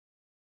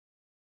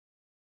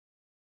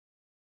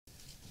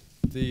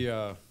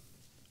The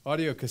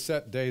audio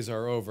cassette days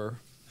are over.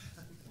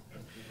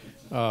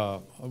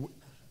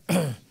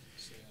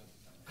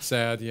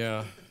 Sad,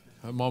 yeah.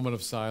 A moment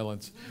of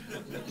silence.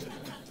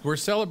 We're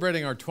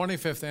celebrating our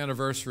 25th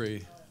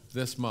anniversary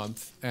this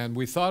month, and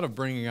we thought of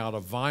bringing out a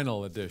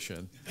vinyl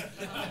edition,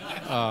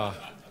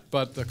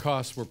 but the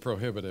costs were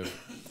prohibitive.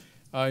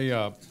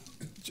 You'll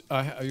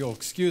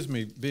excuse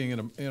me being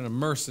in a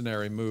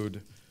mercenary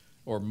mood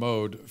or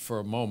mode for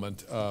a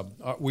moment.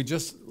 We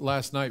just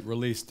last night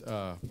released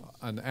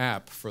an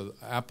app for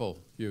Apple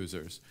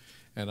users,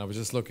 and I was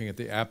just looking at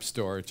the App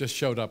Store. It just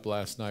showed up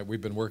last night.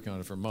 We've been working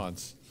on it for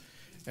months,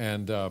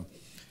 and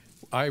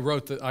I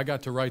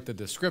got to write the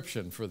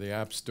description for the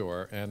App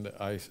Store, and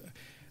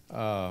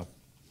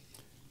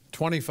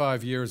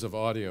 25 years of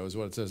audio is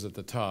what it says at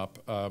the top.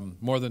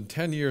 More than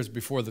 10 years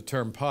before the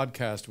term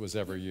podcast was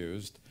ever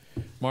used,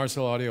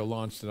 Marcel Audio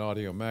launched an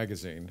audio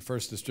magazine,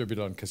 first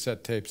distributed on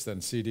cassette tapes, then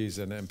CDs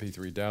and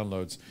MP3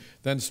 downloads,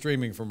 then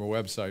streaming from a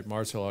website.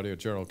 Marcel Audio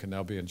Journal can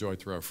now be enjoyed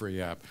through our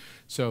free app.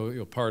 So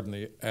you'll pardon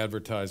the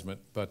advertisement,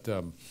 but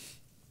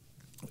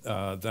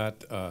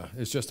that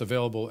is just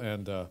available,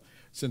 and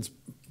since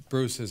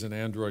Bruce is an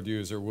Android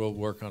user, we'll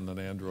work on an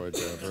Android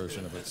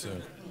version of it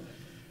soon.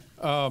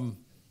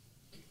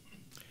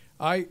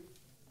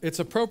 It's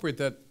appropriate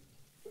that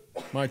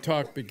my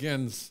talk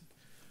begins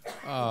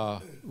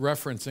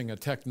referencing a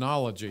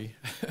technology.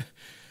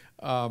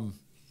 I've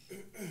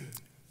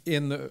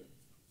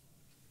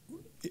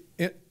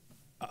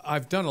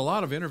done a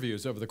lot of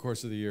interviews over the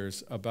course of the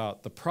years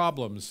about the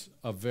problems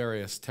of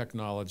various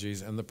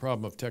technologies and the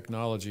problem of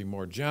technology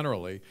more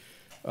generally,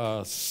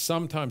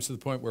 sometimes to the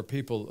point where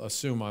people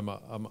assume I'm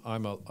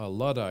a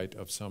Luddite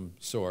of some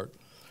sort.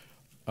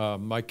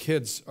 My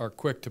kids are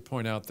quick to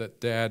point out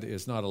that Dad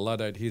is not a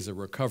Luddite, he's a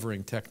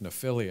recovering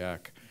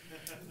technophiliac.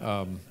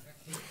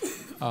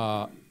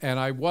 And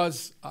I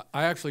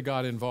actually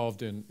got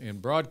involved in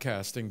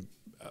broadcasting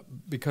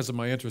because of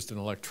my interest in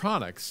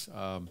electronics.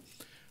 I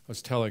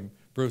was telling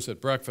Bruce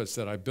at breakfast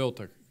that I built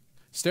a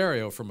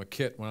stereo from a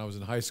kit when I was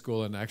in high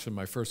school, and actually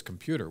my first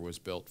computer was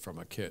built from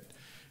a kit.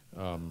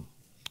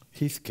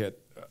 Heathkit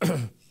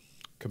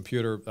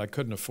computer. I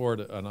couldn't afford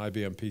an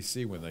IBM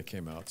PC when they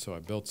came out, so I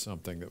built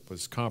something that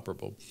was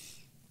comparable.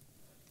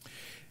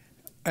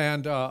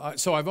 And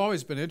so I've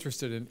always been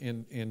interested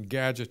in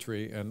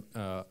gadgetry and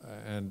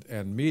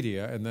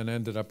media, and then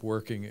ended up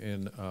working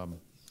in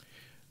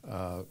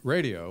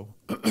radio.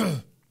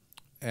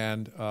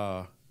 And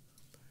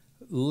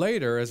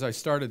later, as I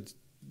started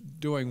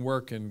doing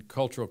work in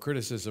cultural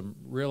criticism,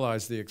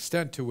 realized the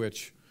extent to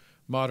which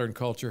modern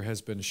culture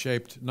has been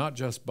shaped not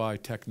just by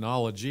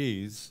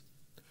technologies,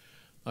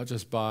 not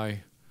just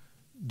by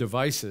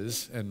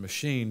devices and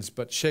machines,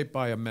 but shaped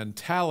by a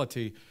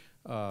mentality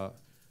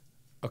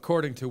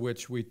according to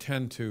which we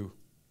tend to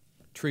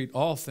treat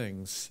all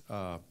things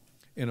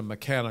in a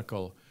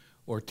mechanical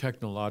or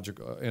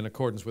technological, in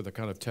accordance with a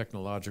kind of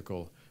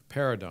technological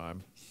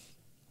paradigm.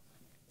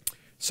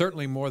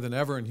 Certainly more than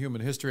ever in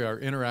human history, our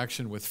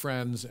interaction with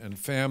friends and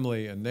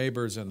family and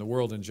neighbors and the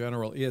world in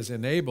general is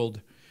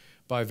enabled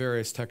by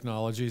various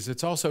technologies.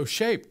 It's also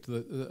shaped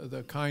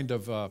the kind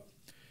of,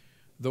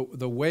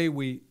 the way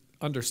we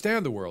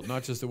understand the world,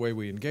 not just the way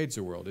we engage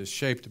the world, is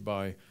shaped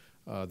by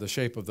the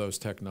shape of those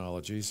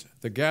technologies.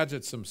 The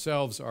gadgets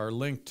themselves are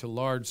linked to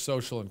large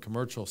social and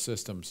commercial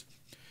systems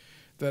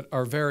that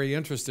are very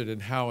interested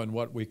in how and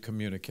what we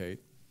communicate.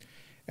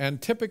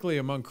 And typically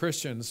among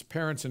Christians,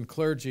 parents and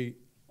clergy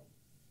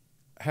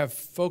have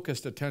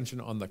focused attention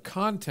on the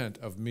content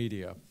of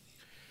media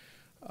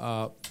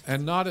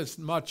and not as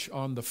much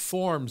on the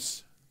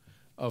forms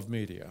of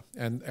media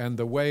and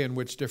the way in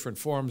which different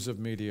forms of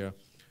media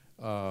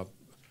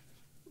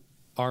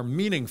are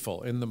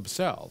meaningful in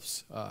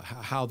themselves,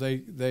 how they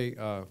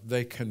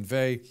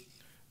convey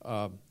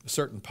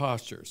certain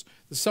postures.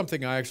 This is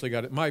something I actually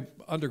got. My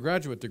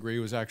undergraduate degree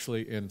was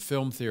actually in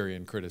film theory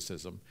and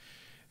criticism,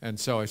 and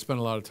so I spent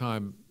a lot of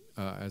time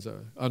as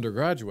an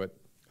undergraduate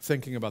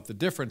thinking about the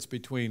difference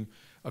between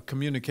a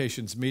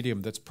communications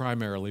medium that's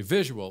primarily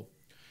visual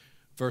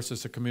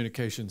versus a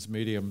communications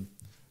medium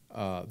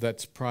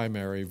that's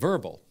primary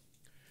verbal,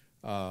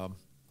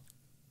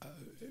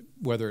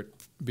 whether it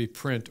be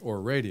print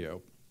or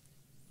radio.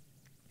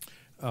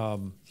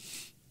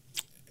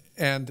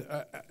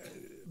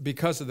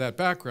 Because of that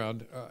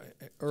background,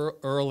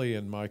 early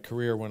in my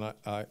career when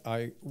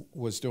I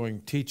was doing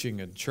teaching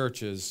in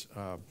churches,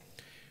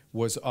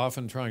 was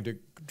often trying to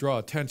draw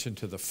attention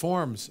to the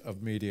forms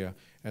of media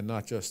and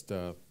not just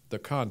the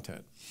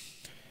content.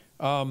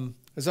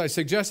 As I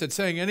suggested,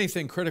 saying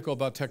anything critical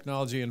about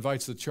technology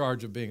invites the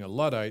charge of being a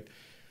Luddite.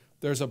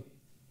 There's a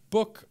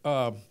book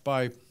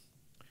by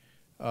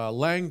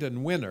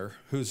Langdon Winner,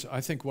 who's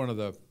I think one of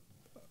the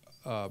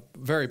a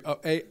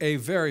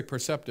very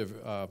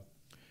perceptive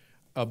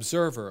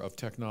observer of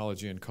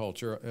technology and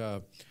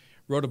culture,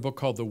 wrote a book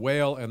called The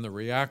Whale and the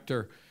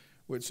Reactor,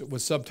 which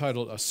was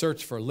subtitled A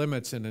Search for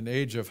Limits in an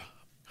Age of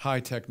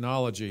High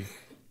Technology.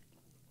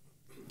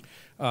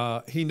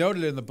 He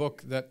noted in the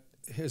book that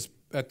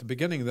at the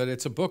beginning that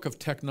it's a book of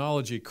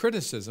technology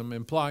criticism,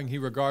 implying he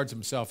regards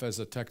himself as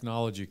a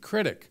technology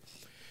critic.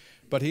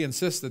 But he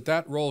insists that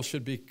that role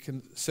should be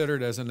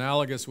considered as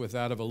analogous with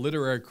that of a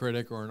literary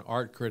critic or an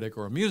art critic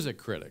or a music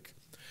critic.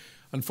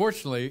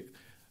 Unfortunately,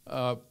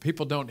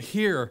 people don't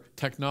hear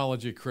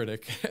technology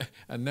critic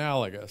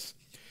analogous.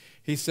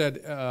 He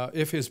said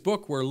if his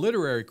book were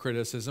literary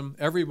criticism,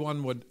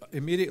 everyone would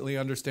immediately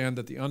understand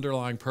that the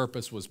underlying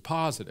purpose was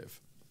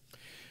positive.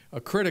 A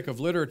critic of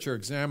literature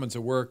examines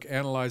a work,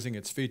 analyzing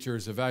its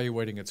features,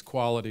 evaluating its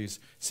qualities,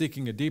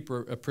 seeking a deeper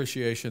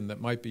appreciation that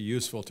might be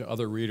useful to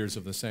other readers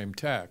of the same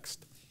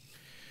text.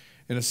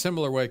 In a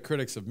similar way,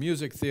 critics of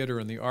music, theater,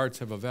 and the arts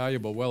have a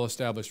valuable,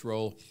 well-established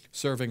role,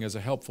 serving as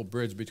a helpful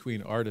bridge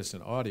between artist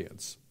and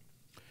audience.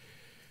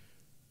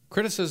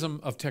 Criticism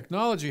of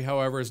technology,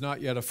 however, is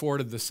not yet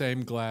afforded the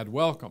same glad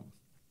welcome.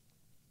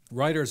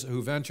 Writers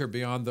who venture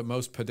beyond the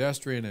most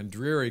pedestrian and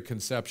dreary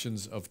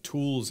conceptions of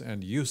tools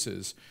and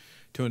uses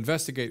to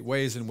investigate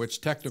ways in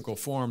which technical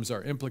forms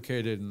are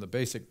implicated in the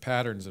basic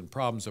patterns and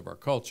problems of our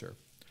culture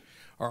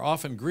are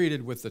often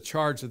greeted with the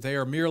charge that they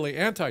are merely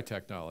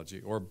anti-technology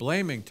or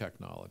blaming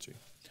technology.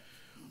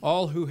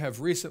 All who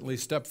have recently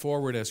stepped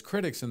forward as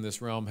critics in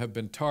this realm have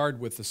been tarred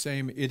with the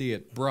same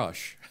idiot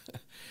brush,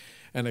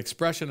 an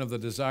expression of the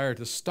desire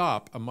to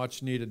stop a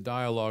much-needed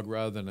dialogue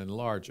rather than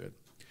enlarge it.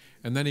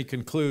 And then he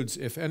concludes,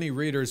 if any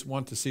readers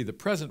want to see the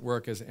present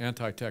work as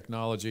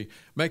anti-technology,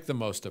 make the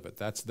most of it.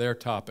 That's their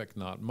topic,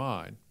 not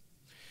mine.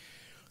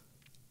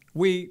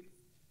 We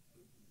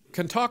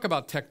can talk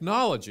about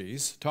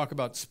technologies, talk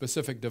about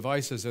specific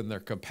devices and their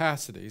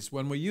capacities.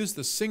 When we use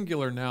the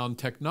singular noun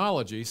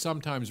technology,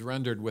 sometimes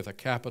rendered with a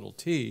capital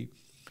T,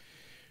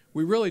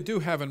 we really do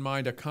have in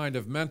mind a kind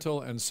of mental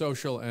and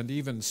social and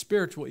even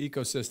spiritual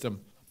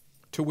ecosystem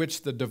to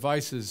which the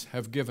devices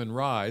have given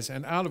rise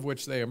and out of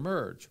which they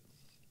emerge.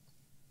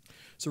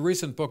 It's a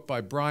recent book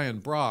by Brian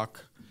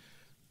Brock,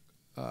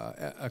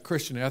 a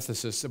Christian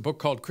ethicist, a book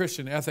called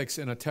Christian Ethics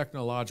in a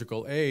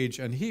Technological Age,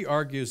 and he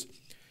argues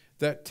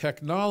that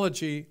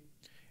technology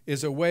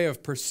is a way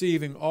of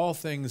perceiving all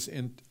things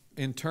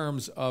in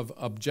terms of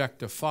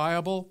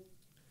objectifiability,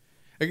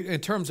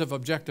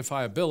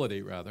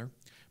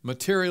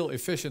 material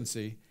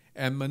efficiency,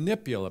 and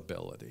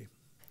manipulability.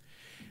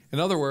 In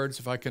other words,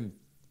 if I can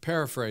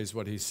paraphrase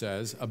what he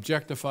says,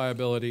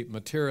 objectifiability,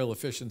 material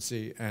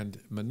efficiency, and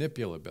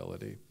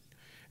manipulability.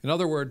 In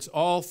other words,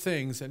 all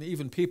things and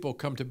even people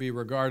come to be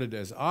regarded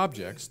as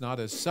objects, not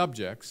as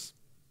subjects,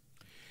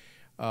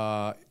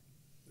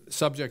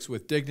 subjects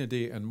with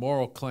dignity and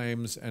moral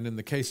claims, and in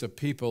the case of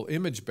people,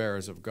 image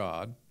bearers of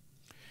God.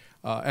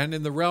 And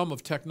in the realm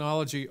of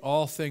technology,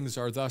 all things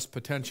are thus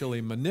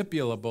potentially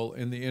manipulable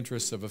in the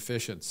interests of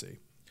efficiency.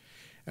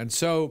 And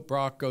so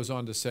Brock goes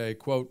on to say,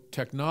 quote,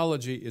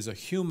 technology is a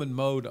human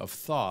mode of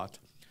thought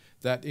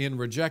that in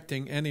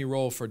rejecting any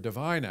role for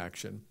divine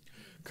action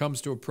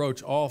comes to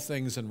approach all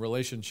things and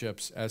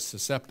relationships as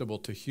susceptible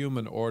to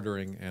human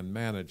ordering and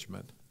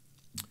management.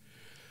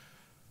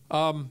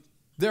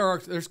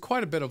 There's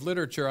quite a bit of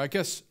literature. I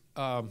guess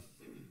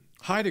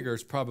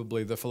Heidegger's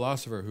probably the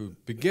philosopher who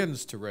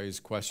begins to raise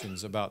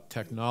questions about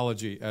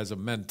technology as a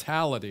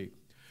mentality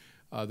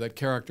that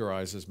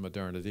characterizes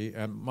modernity.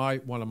 And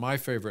one of my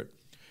favorite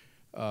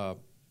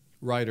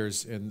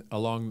writers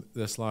along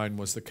this line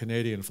was the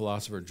Canadian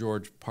philosopher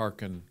George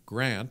Parkin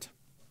Grant.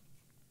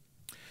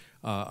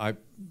 I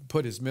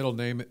put his middle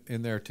name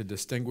in there to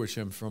distinguish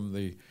him from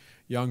the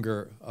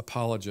younger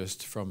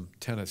apologist from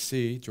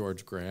Tennessee,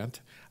 George Grant.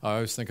 I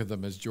always think of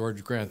them as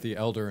George Grant the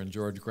Elder and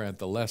George Grant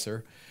the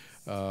Lesser.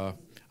 I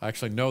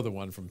actually know the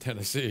one from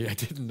Tennessee. I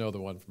didn't know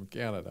the one from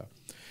Canada.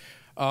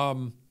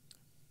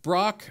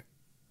 Brock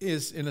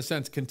is, in a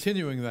sense,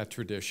 continuing that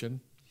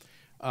tradition.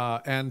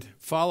 And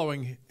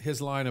following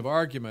his line of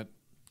argument,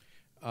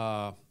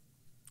 I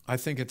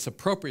think it's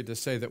appropriate to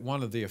say that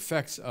one of the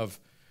effects of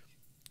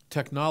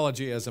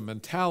technology as a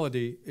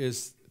mentality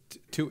is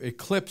to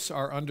eclipse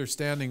our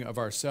understanding of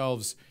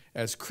ourselves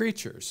as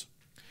creatures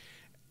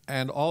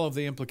and all of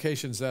the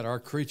implications that our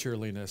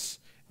creatureliness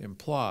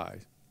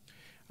implies.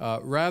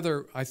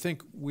 Rather, I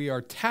think we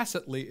are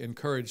tacitly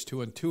encouraged to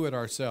intuit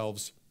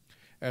ourselves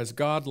as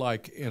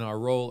godlike in our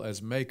role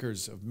as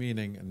makers of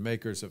meaning and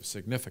makers of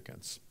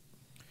significance.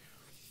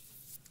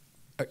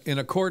 In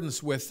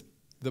accordance with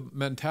the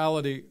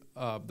mentality,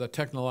 the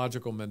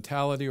technological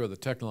mentality or the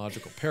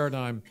technological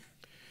paradigm,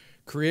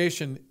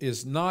 creation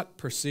is not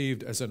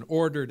perceived as an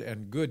ordered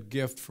and good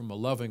gift from a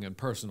loving and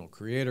personal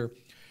creator.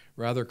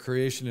 Rather,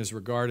 creation is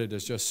regarded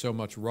as just so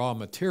much raw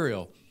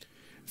material.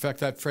 In fact,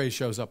 that phrase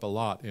shows up a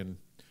lot in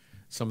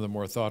some of the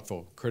more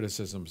thoughtful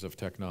criticisms of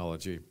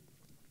technology.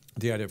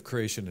 The idea of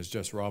creation is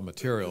just raw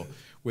material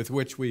with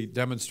which we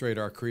demonstrate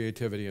our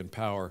creativity and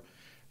power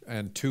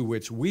and to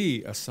which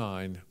we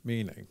assign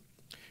meaning.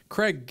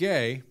 Craig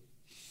Gay,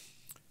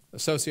 a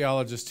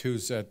sociologist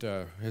who's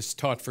has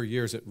taught for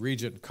years at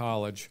Regent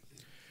College,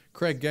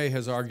 Craig Gay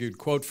has argued,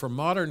 quote, for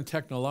modern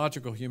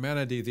technological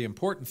humanity, the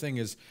important thing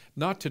is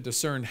not to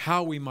discern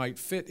how we might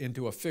fit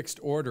into a fixed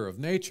order of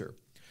nature,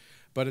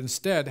 but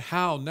instead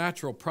how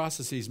natural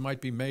processes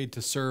might be made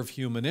to serve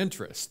human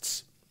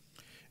interests.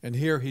 And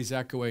here he's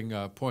echoing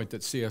a point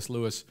that C.S.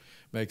 Lewis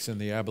makes in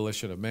The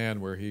Abolition of Man,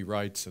 where he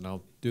writes, and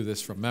I'll do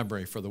this from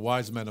memory, "For the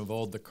wise men of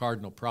old, the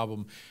cardinal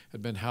problem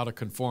had been how to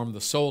conform the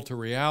soul to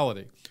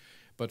reality.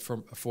 But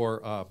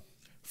for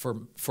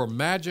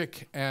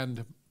magic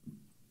and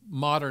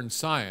modern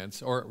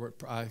science,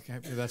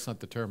 that's not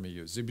the term he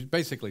used. He was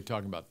basically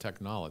talking about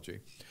technology.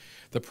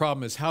 The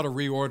problem is how to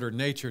reorder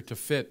nature to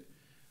fit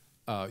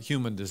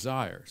human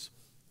desires.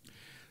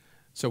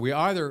 So we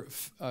either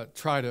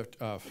try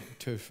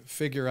to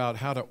figure out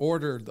how to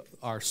order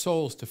our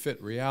souls to fit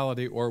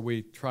reality, or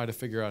we try to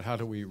figure out how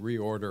do we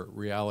reorder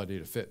reality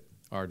to fit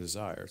our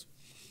desires.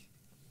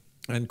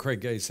 And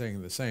Craig Gay is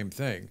saying the same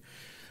thing.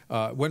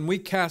 When we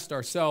cast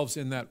ourselves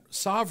in that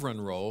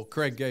sovereign role,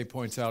 Craig Gay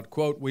points out,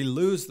 quote, we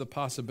lose the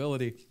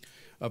possibility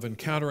of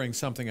encountering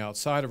something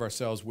outside of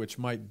ourselves which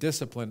might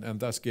discipline and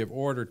thus give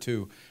order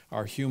to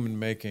our human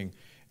making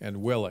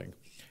and willing.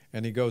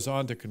 And he goes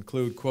on to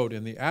conclude, quote,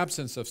 in the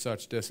absence of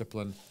such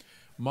discipline,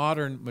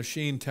 modern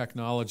machine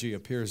technology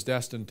appears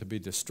destined to be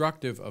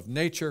destructive of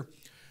nature,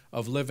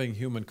 of living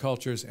human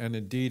cultures, and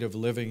indeed of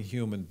living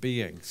human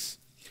beings.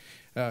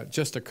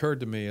 Just occurred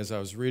to me as I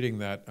was reading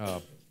that,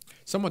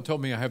 someone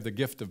told me I have the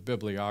gift of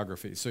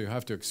bibliography, so you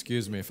have to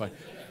excuse me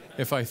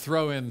if I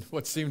throw in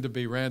what seem to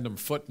be random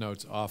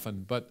footnotes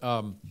often. But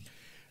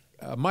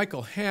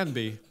Michael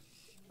Hanby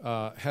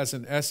has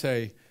an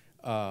essay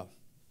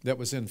that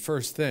was in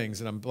First Things,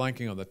 and I'm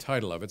blanking on the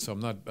title of it, so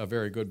I'm not a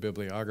very good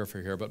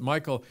bibliographer here. But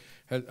Michael,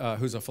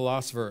 who's a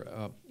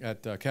philosopher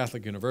at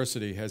Catholic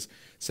University, has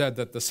said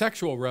that the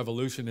sexual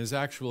revolution is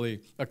actually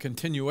a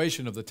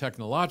continuation of the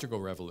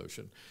technological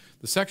revolution.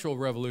 The sexual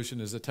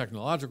revolution is a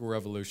technological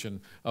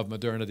revolution of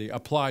modernity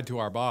applied to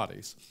our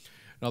bodies.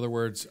 In other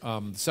words,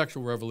 the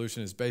sexual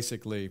revolution is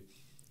basically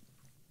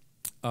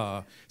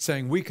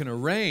saying we can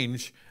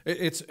arrange,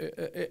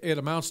 it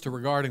amounts to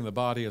regarding the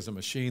body as a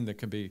machine that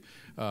can be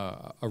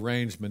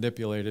arranged,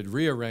 manipulated,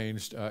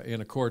 rearranged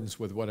in accordance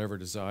with whatever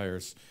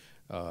desires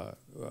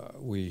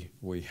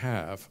we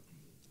have.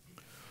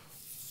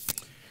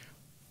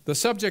 The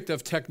subject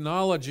of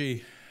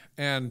technology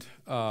and,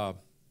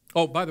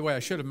 oh, by the way, I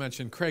should have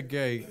mentioned Craig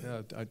Gay,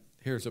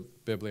 here's a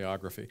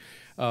bibliography.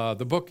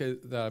 The book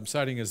that I'm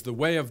citing is The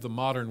Way of the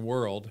Modern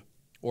World,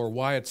 or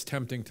Why It's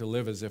Tempting to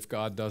Live as If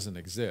God Doesn't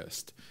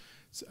Exist.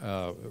 It's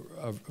a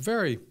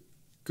very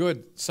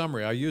good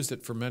summary. I used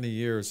it for many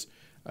years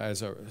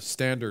as a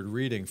standard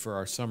reading for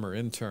our summer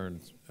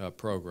intern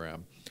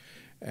program.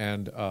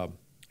 And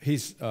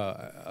he's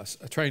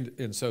trained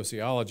in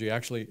sociology,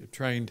 actually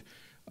trained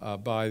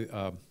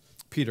by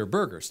Peter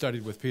Berger,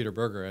 studied with Peter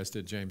Berger, as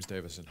did James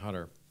Davison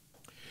Hunter.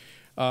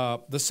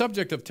 The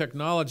subject of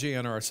technology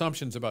and our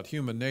assumptions about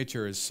human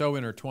nature is so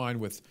intertwined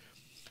with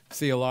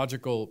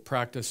theological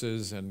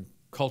practices and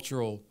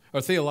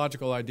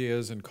theological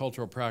ideas and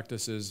cultural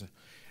practices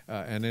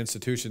and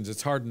institutions,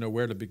 it's hard to know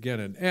where to begin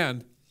and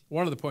end.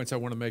 One of the points I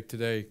want to make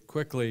today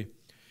quickly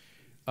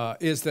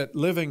is that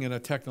living in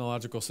a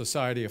technological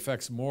society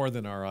affects more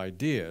than our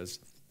ideas.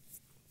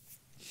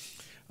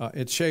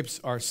 It shapes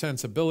our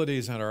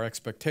sensibilities and our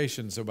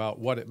expectations about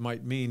what it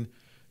might mean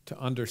to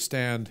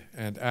understand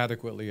and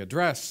adequately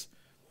address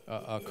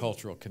a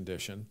cultural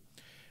condition.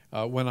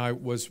 When I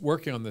was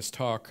working on this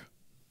talk,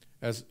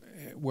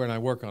 when I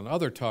work on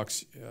other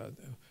talks,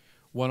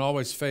 one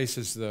always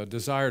faces the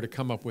desire to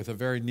come up with a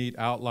very neat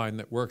outline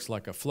that works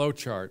like a flow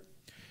chart,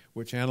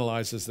 which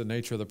analyzes the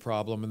nature of the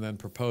problem and then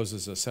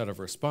proposes a set of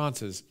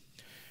responses,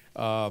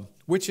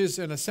 which is,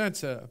 in a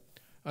sense, an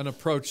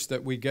approach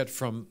that we get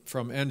from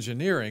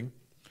engineering.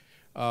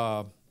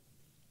 And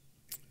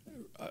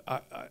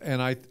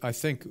I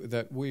think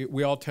that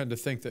we all tend to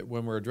think that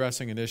when we're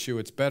addressing an issue,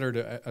 it's better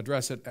to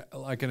address it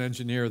like an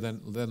engineer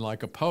than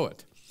like a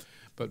poet.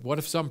 But what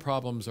if some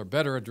problems are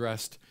better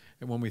addressed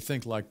and when we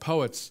think like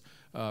poets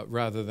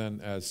rather than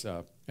as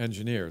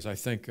engineers? I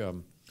think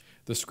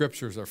the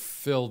scriptures are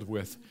filled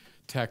with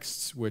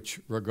texts which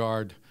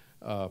regard,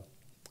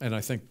 and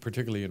I think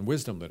particularly in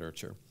wisdom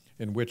literature,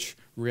 in which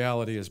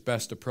reality is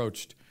best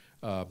approached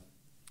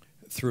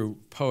through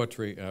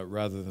poetry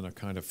rather than a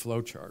kind of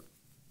flow chart.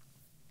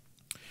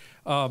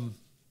 A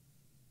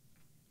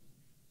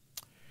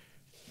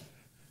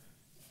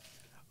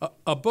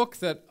book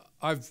that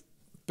I've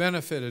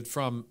benefited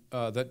from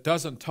that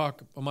doesn't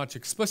talk much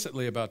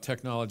explicitly about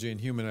technology and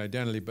human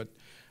identity, but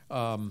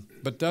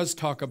does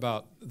talk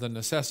about the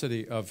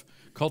necessity of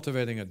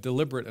cultivating a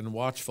deliberate and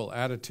watchful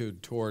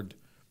attitude toward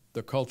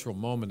the cultural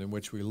moment in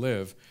which we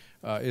live,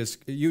 is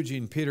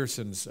Eugene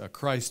Peterson's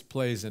Christ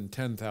Plays in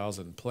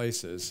 10,000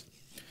 Places,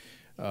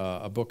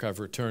 a book I've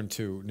returned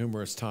to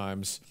numerous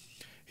times.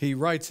 He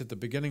writes at the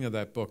beginning of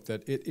that book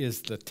that it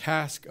is the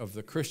task of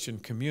the Christian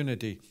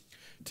community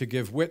to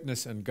give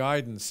witness and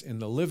guidance in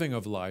the living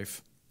of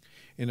life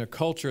in a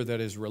culture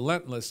that is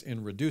relentless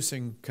in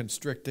reducing,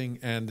 constricting,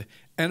 and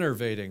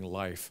enervating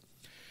life.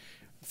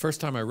 First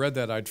time I read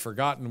that, I'd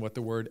forgotten what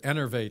the word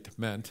enervate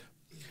meant,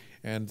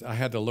 and I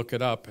had to look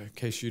it up in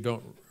case you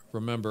don't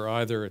Remember,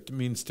 either it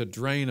means to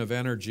drain of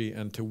energy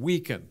and to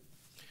weaken.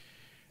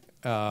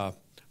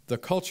 The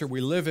culture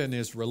we live in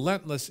is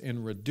relentless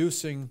in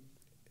reducing,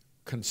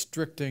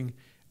 constricting,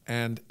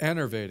 and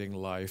enervating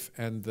life,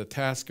 and the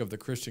task of the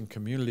Christian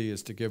community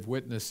is to give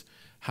witness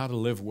how to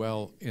live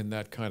well in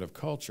that kind of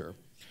culture.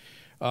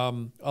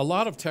 A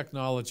lot of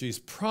technologies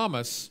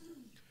promise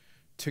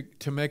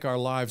to make our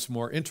lives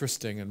more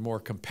interesting and more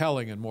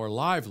compelling and more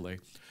lively,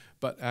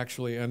 but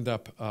actually end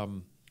up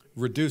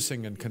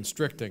reducing and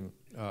constricting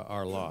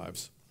our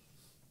lives.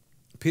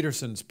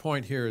 Peterson's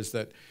point here is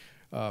that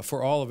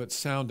for all of its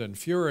sound and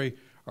fury,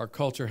 our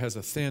culture has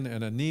a thin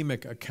and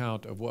anemic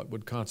account of what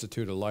would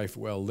constitute a life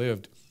well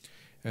lived,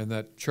 and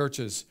that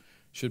churches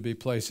should be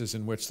places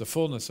in which the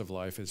fullness of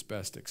life is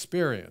best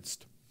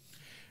experienced.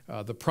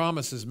 The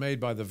promises made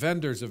by the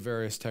vendors of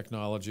various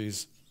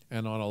technologies,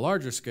 and on a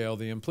larger scale,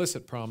 the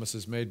implicit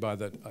promises made by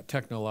the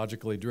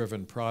technologically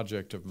driven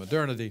project of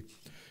modernity,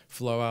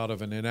 flow out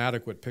of an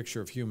inadequate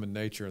picture of human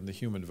nature and the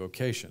human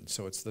vocation.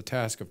 So it's the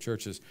task of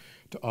churches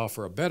to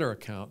offer a better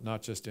account,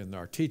 not just in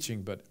our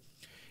teaching, but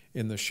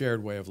in the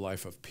shared way of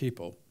life of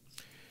people.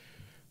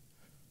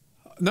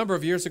 A number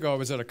of years ago, I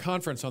was at a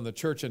conference on the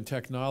church and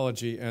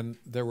technology, and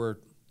there were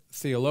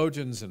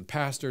theologians and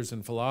pastors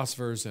and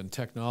philosophers and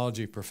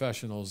technology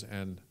professionals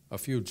and a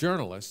few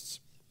journalists.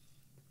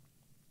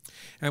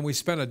 And we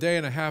spent a day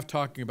and a half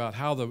talking about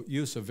how the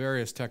use of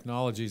various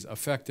technologies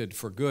affected,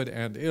 for good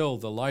and ill,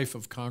 the life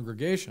of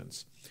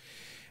congregations.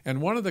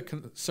 And one of the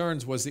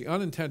concerns was the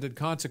unintended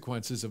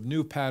consequences of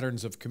new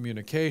patterns of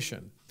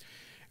communication.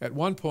 At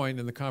one point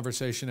in the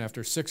conversation,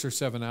 after 6 or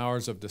 7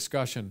 hours of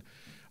discussion,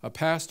 a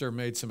pastor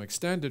made some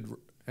extended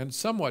and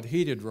somewhat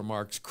heated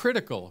remarks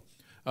critical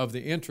of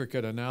the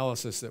intricate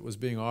analysis that was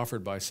being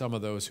offered by some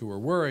of those who were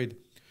worried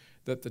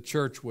that the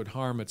church would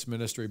harm its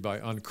ministry by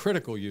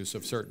uncritical use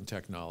of certain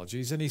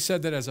technologies. And he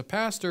said that as a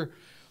pastor,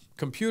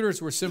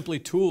 computers were simply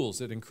tools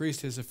that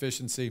increased his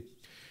efficiency.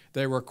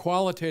 They were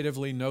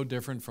qualitatively no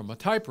different from a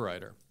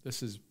typewriter.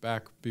 This is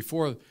back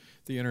before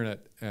the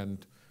internet,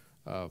 and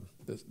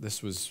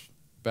this was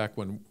back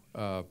when,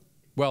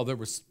 well, there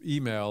was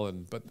email,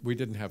 but we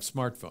didn't have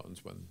smartphones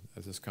when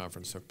this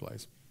conference took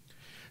place.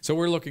 So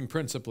we're looking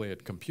principally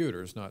at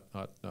computers, not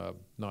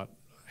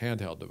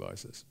handheld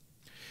devices.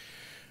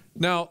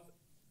 Now,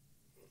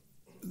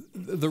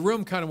 the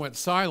room kind of went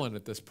silent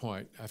at this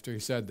point after he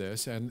said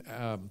this,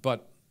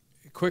 but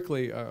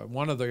quickly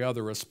one of the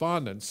other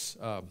respondents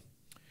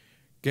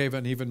gave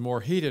an even more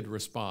heated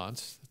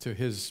response to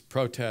his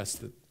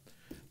protest that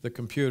the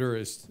computer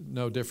is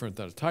no different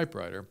than a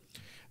typewriter.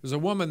 There's a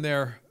woman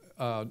there,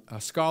 a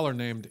scholar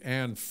named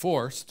Anne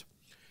Forst,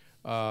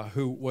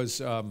 who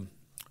was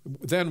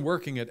then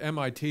working at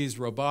MIT's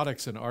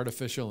Robotics and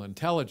Artificial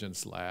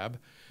Intelligence Lab.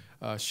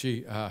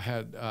 She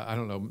had, I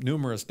don't know,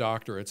 numerous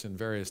doctorates in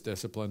various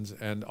disciplines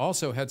and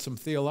also had some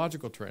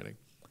theological training.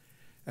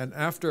 And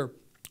after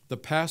the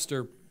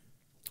pastor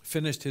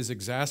finished his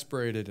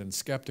exasperated and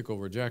skeptical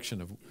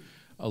rejection of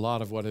a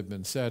lot of what had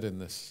been said in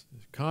this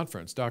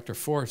conference, Dr.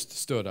 Forst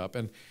stood up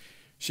and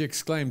she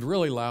exclaimed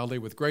really loudly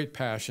with great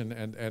passion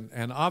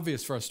and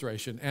obvious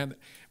frustration. And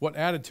what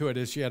added to it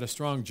is she had a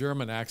strong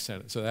German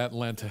accent, so that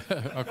lent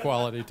a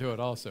quality to it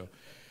also.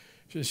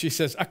 She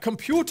says, "A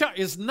computer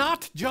is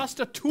not just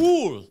a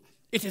tool,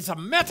 it is a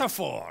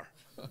metaphor.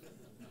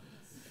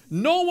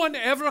 No one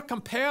ever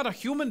compared a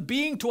human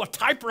being to a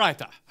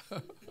typewriter."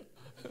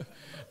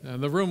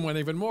 And the room went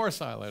even more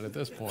silent at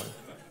this point.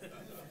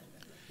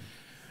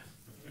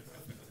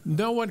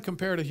 No one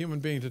compared a human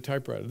being to a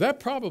typewriter. That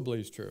probably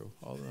is true.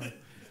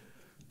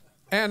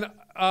 And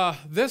I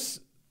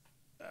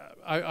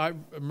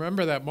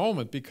remember that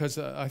moment because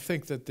I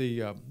think that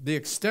the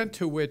extent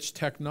to which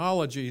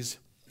technologies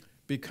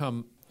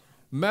become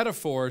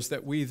metaphors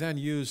that we then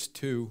use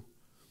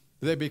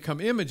they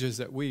become images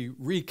that we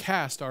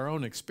recast our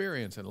own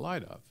experience in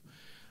light of.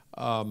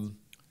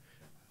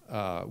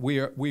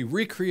 We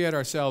recreate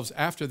ourselves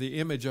after the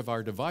image of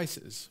our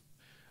devices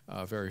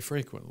very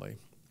frequently.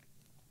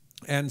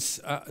 And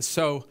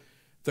so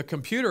the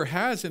computer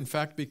has, in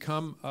fact,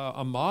 become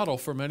a model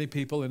for many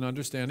people in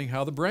understanding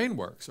how the brain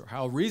works or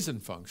how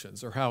reason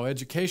functions or how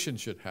education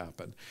should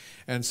happen.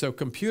 And so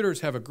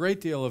computers have a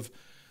great deal of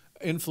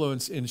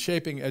influence in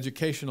shaping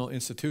educational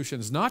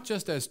institutions, not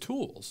just as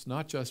tools,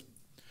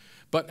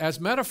 but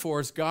as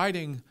metaphors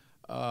guiding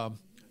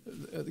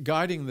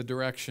the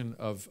direction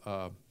of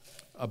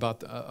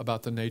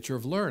about the nature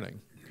of learning.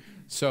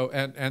 So,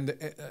 and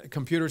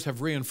computers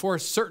have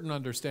reinforced certain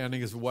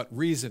understandings of what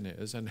reason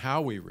is and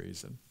how we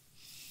reason,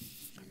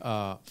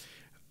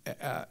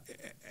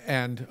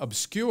 and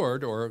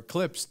obscured or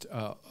eclipsed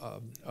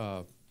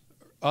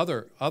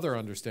other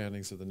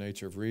understandings of the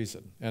nature of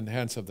reason and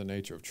hence of the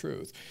nature of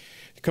truth.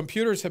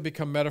 Computers have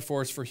become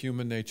metaphors for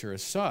human nature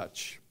as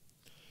such.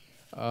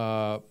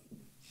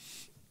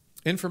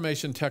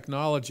 Information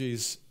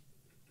technologies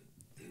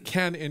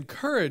can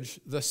encourage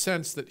the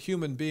sense that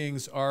human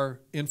beings are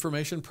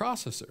information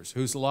processors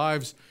whose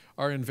lives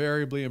are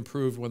invariably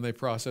improved when they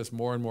process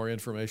more and more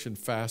information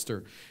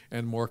faster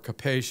and more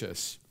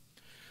capacious.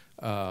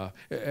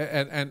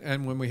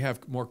 and when we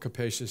have more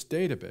capacious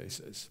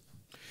databases.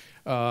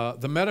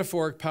 The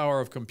metaphoric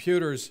power of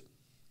computers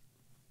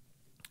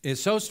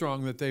is so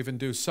strong that they've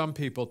induced some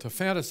people to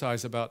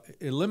fantasize about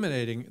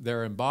eliminating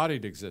their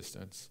embodied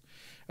existence,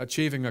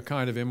 achieving a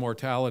kind of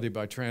immortality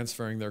by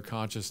transferring their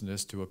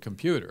consciousness to a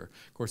computer.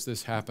 Of course,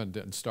 this happened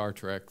in Star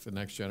Trek: The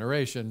Next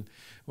Generation,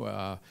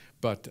 and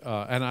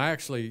I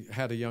actually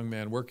had a young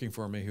man working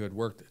for me who had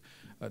worked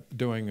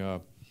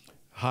doing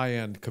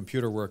high-end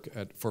computer work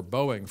for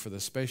Boeing for the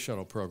space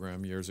shuttle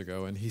program years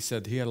ago, and he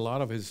said he had a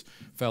lot of his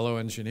fellow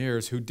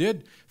engineers who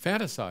did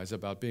fantasize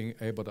about being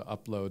able to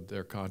upload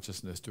their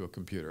consciousness to a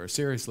computer.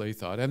 Seriously, he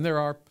thought, and there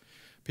are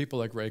people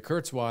like Ray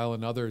Kurzweil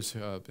and others,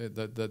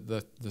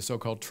 the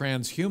so-called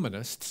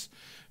transhumanists,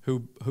 who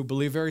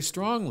believe very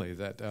strongly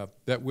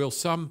that we'll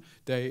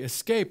someday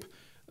escape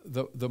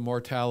the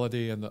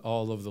mortality and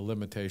all of the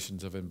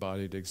limitations of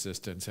embodied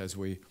existence as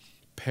we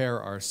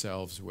pair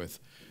ourselves with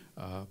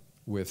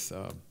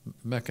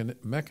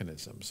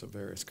mechanisms of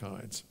various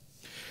kinds.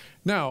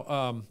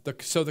 Now,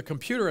 so the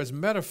computer as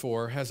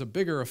metaphor has a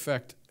bigger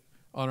effect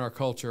on our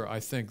culture, I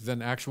think,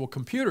 than actual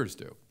computers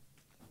do,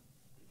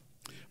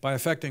 by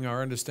affecting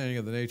our understanding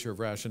of the nature of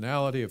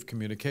rationality, of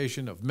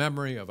communication, of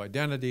memory, of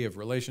identity, of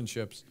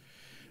relationships,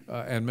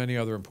 and many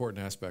other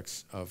important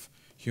aspects of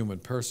human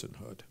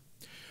personhood.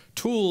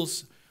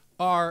 Tools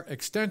are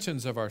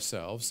extensions of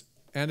ourselves,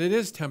 and it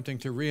is tempting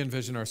to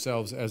re-envision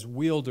ourselves as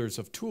wielders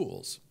of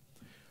tools.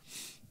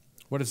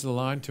 What is the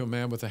line? To a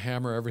man with a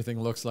hammer, everything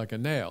looks like a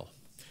nail.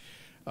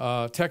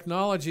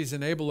 Technologies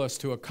enable us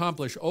to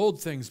accomplish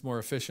old things more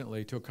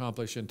efficiently, to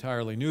accomplish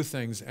entirely new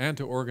things, and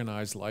to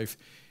organize life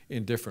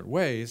in different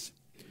ways.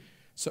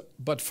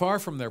 But far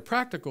from their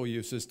practical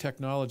uses,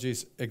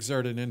 technologies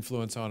exert an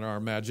influence on our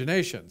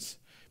imaginations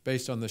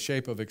based on the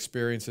shape of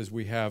experiences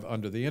we have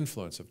under the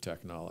influence of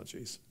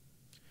technologies.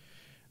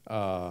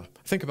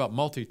 Think about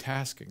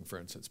multitasking, for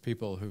instance,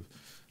 people who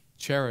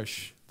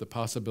cherish the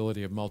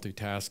possibility of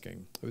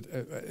multitasking.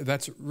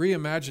 That's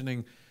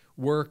reimagining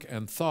work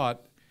and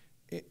thought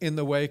in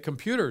the way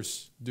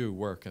computers do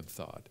work and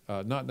thought,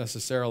 not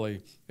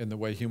necessarily in the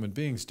way human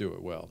beings do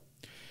it well.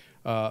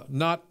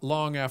 Not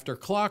long after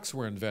clocks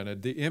were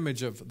invented, the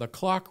image of the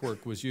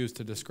clockwork was used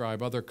to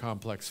describe other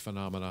complex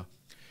phenomena,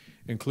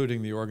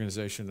 including the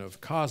organization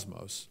of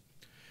cosmos.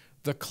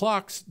 The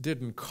clocks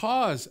didn't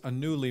cause a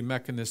newly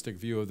mechanistic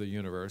view of the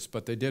universe,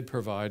 but they did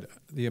provide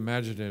the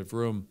imaginative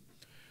room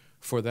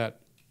for that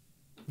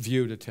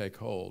view to take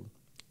hold.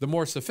 The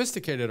more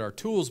sophisticated our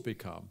tools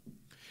become,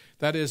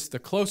 that is, the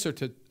closer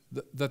to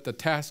that the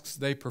tasks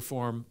they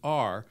perform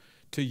are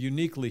to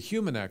uniquely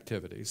human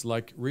activities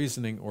like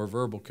reasoning or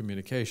verbal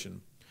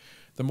communication,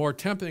 the more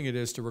tempting it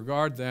is to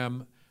regard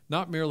them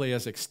not merely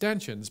as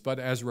extensions, but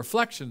as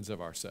reflections of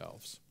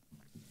ourselves,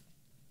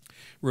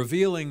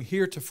 revealing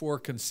heretofore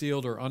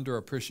concealed or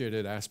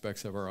underappreciated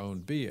aspects of our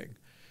own being.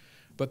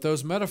 But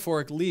those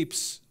metaphoric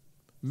leaps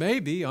may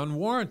be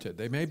unwarranted.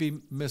 They may be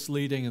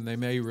misleading, and they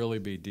may really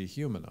be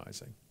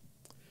dehumanizing.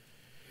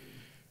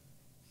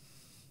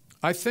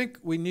 I think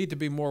we need to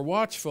be more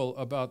watchful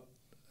about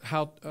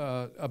how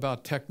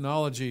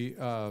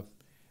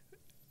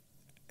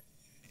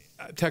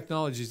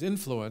technology's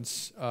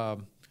influence,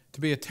 to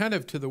be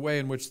attentive to the way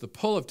in which the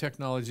pull of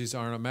technologies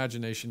on our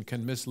imagination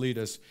can mislead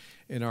us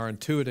in our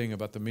intuiting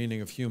about the meaning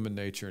of human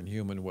nature and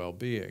human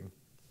well-being.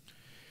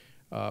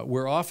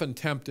 We're often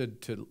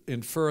tempted to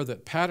infer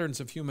that patterns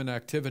of human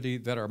activity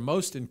that are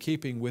most in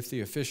keeping with the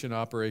efficient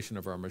operation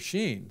of our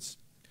machines,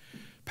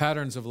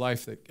 patterns of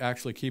life that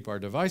actually keep our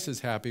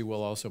devices happy,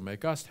 will also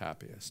make us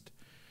happiest.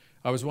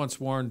 I was once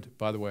warned,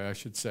 by the way, I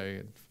should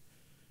say,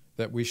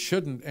 that we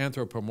shouldn't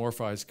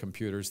anthropomorphize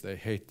computers. They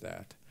hate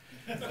that.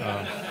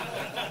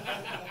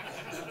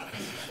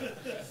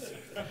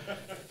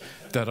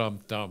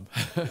 Da-dum-dum.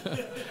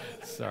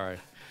 Sorry.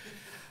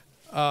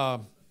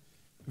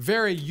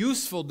 Very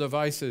useful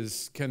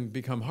devices can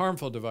become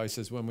harmful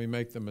devices when we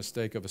make the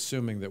mistake of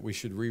assuming that we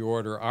should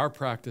reorder our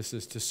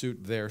practices to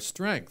suit their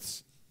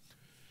strengths,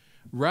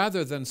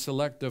 rather than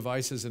select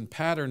devices and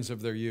patterns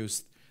of their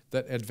use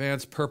that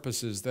advance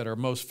purposes that are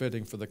most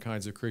fitting for the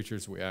kinds of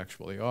creatures we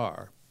actually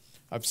are.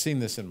 I've seen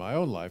this in my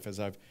own life as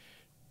I've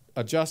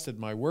adjusted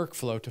my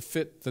workflow to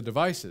fit the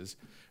devices,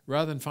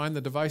 rather than find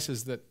the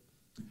devices that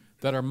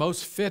are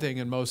most fitting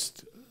and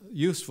most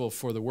useful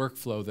for the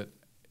workflow that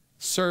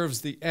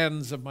serves the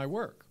ends of my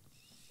work.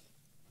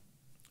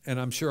 And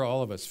I'm sure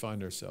all of us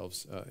find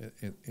ourselves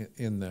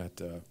in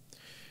that.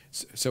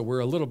 So we're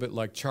a little bit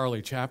like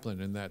Charlie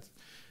Chaplin in that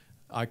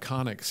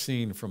iconic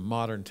scene from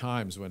Modern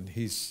Times when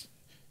he's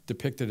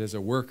depicted as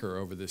a worker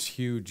over this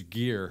huge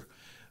gear,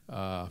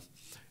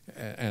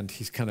 and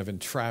he's kind of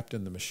entrapped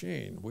in the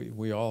machine.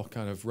 We all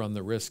kind of run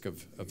the risk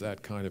of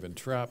that kind of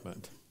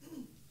entrapment.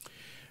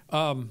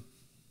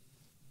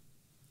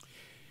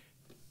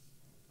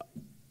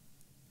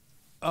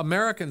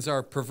 Americans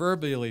are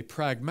proverbially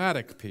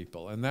pragmatic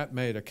people, and that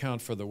may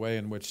account for the way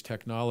in which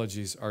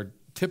technologies are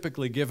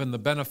typically given the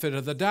benefit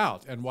of the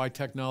doubt, and why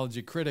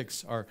technology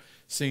critics are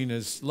seen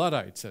as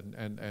Luddites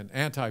and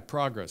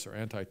anti-progress or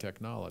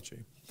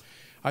anti-technology.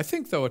 I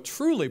think, though, a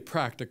truly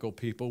practical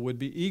people would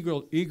be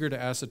eager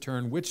to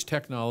ascertain which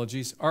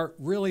technologies are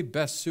really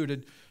best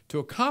suited to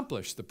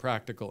accomplish the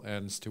practical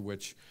ends to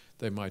which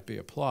they might be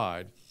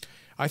applied.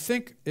 I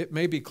think it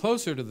may be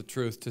closer to the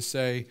truth to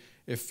say,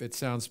 if it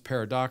sounds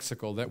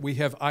paradoxical, that we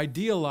have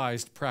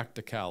idealized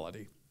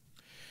practicality.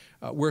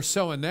 We're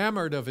so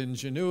enamored of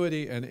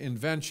ingenuity and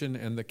invention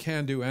and the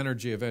can-do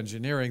energy of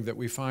engineering that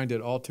we find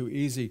it all too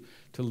easy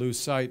to lose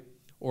sight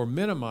or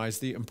minimize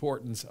the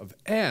importance of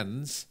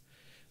ends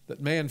that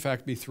may in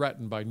fact be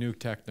threatened by new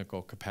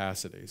technical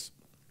capacities.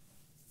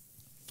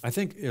 I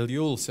think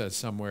Iliul says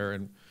somewhere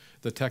in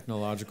The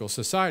Technological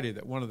Society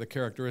that one of the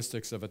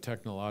characteristics of a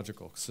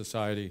technological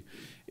society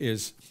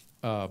is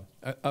a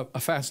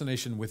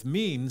fascination with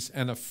means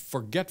and a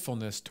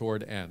forgetfulness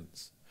toward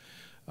ends.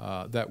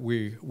 That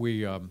we're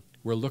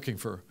looking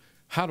for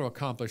how to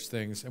accomplish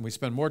things, and we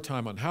spend more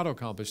time on how to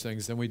accomplish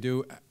things than we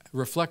do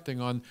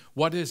reflecting on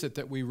what is it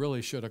that we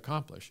really should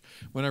accomplish.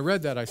 When I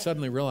read that, I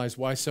suddenly realized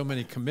why so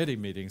many committee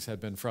meetings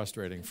had been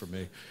frustrating for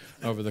me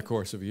over the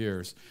course of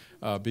years,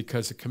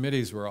 because the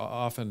committees were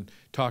often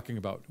talking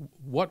about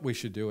what we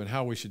should do and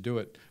how we should do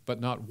it,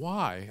 but not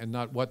why, and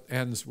not what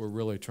ends we're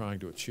really trying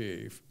to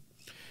achieve.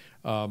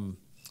 Also,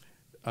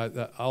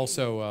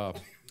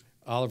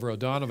 Oliver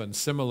O'Donovan,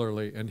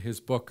 similarly, in his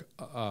book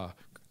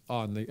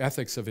on the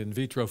ethics of in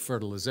vitro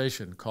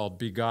fertilization called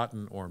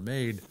Begotten or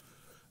Made,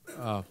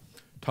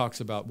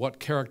 talks about what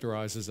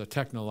characterizes a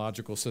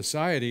technological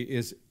society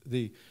is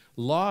the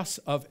loss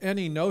of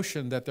any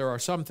notion that there are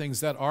some things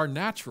that are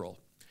natural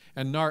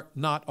and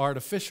not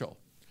artificial,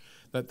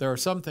 that there are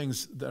some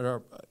things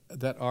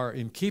that are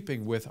in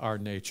keeping with our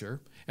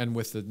nature and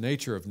with the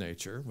nature of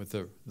nature, with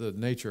the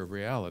nature of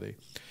reality,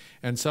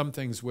 and some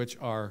things which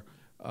are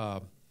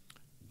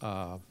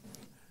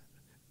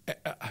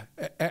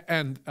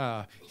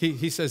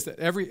he says that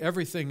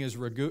everything is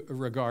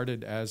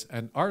regarded as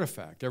an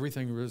artifact.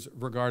 Everything is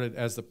regarded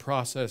as the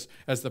process,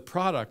 as the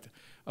product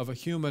of a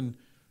human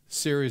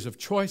series of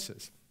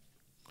choices.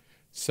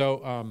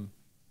 So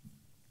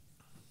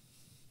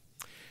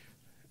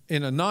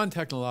in a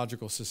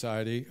non-technological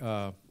society,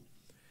 well,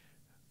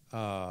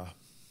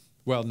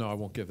 no, I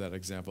won't give that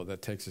example.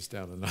 That takes us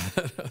down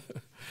another.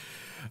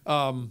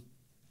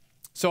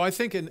 So I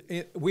think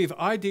we've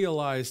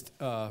idealized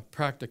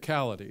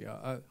practicality.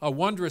 A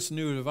wondrous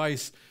new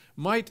device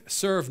might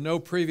serve no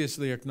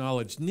previously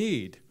acknowledged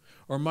need,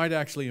 or might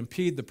actually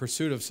impede the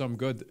pursuit of some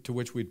good to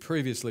which we'd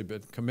previously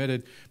been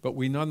committed, but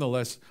we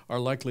nonetheless are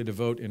likely to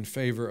vote in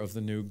favor of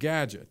the new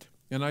gadget.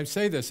 And I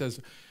say this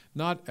as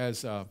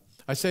as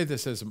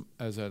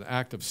an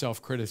act of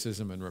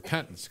self-criticism and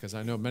repentance, because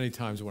I know many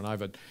times when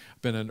I've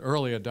been an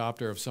early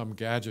adopter of some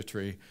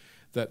gadgetry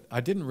that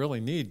I didn't really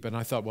need, but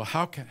I thought, well,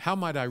 how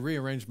might I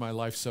rearrange my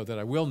life so that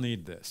I will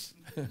need this?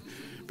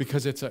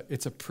 Because it's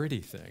a pretty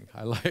thing.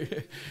 I like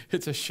it.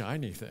 It's a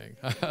shiny thing.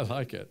 I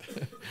like it.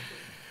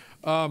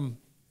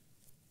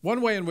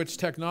 One way in which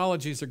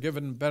technologies are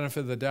given benefit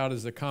of the doubt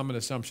is the common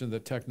assumption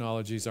that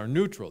technologies are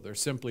neutral. They're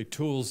simply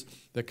tools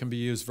that can be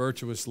used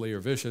virtuously or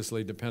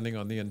viciously depending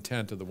on the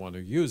intent of the one who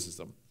uses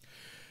them.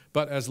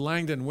 But as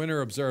Langdon Winner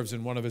observes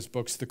in one of his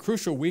books, the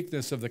crucial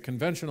weakness of the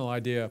conventional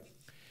idea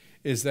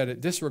is that it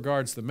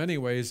disregards the many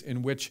ways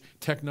in which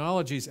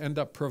technologies end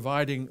up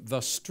providing the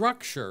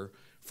structure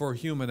for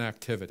human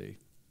activity.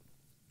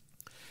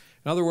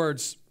 In other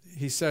words,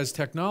 he says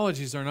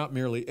technologies are not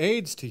merely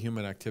aids to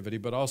human activity,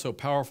 but also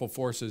powerful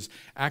forces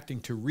acting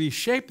to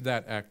reshape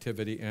that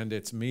activity and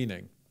its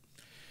meaning.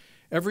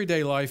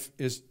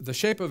 The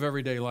shape of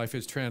everyday life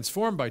is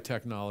transformed by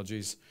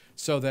technologies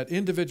so that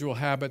individual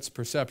habits,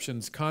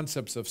 perceptions,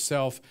 concepts of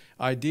self,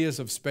 ideas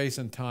of space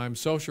and time,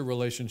 social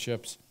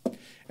relationships,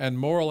 and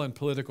moral and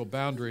political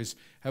boundaries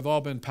have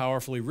all been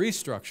powerfully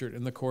restructured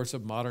in the course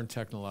of modern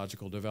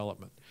technological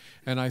development.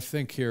 And I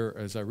think here,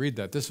 as I read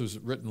that, this was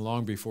written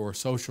long before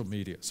social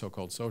media,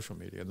 so-called social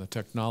media, and the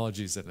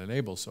technologies that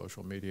enable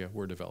social media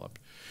were developed.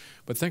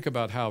 But think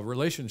about how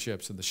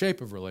relationships and the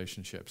shape of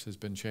relationships has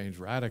been changed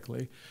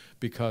radically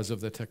because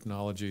of the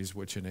technologies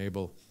which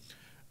enable,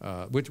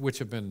 which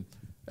have been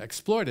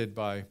exploited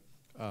by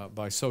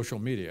social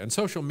media. And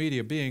social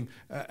media being,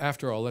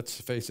 after all,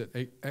 let's face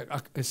it,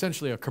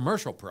 essentially a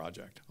commercial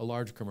project, a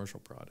large commercial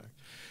project.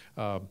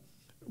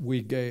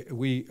 We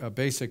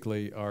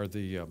basically are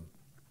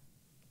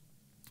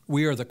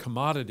we are the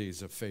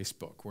commodities of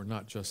Facebook. We're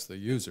not just the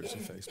users of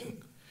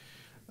Facebook.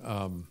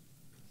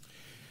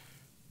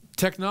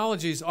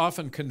 Technologies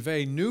often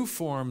convey new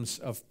forms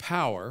of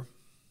power,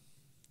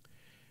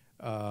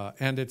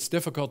 and it's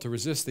difficult to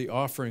resist the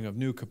offering of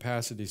new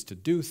capacities to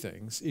do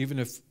things, even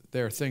if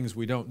they're things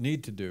we don't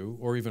need to do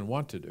or even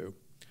want to do.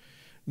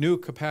 New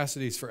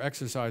capacities for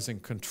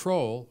exercising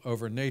control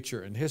over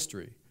nature and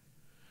history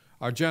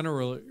are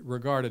generally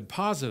regarded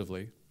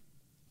positively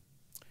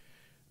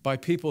by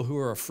people who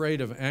are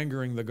afraid of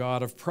angering the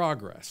god of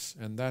progress,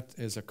 and that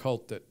is a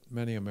cult that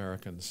many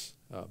Americans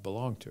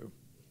belong to.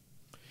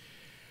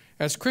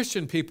 As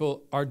Christian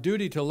people, our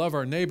duty to love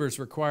our neighbors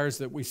requires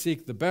that we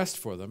seek the best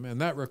for them, and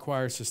that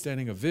requires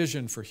sustaining a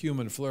vision for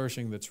human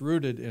flourishing that's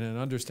rooted in an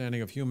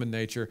understanding of human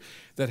nature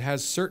that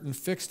has certain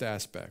fixed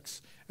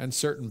aspects and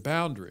certain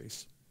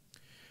boundaries.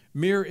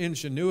 Mere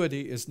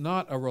ingenuity is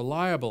not a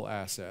reliable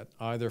asset,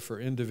 either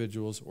for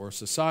individuals or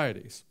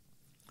societies.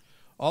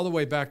 All the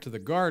way back to the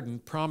garden,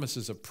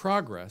 promises of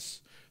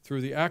progress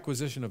through the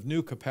acquisition of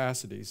new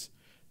capacities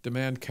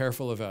demand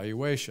careful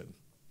evaluation.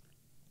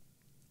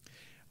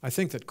 I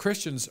think that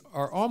Christians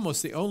are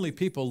almost the only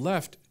people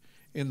left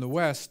in the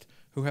West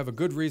who have a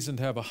good reason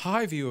to have a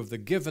high view of the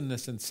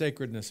givenness and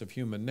sacredness of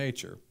human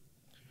nature.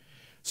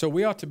 So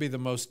we ought to be the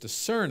most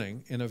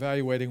discerning in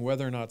evaluating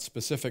whether or not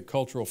specific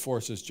cultural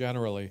forces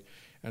generally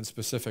and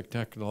specific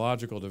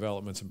technological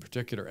developments in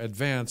particular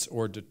advance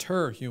or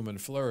deter human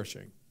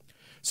flourishing.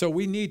 So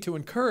we need to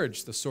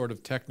encourage the sort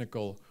of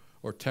technical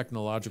or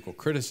technological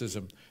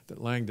criticism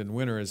that Langdon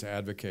Winner is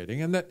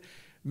advocating, and that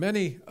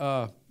many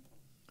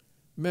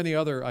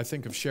other, I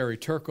think of Sherry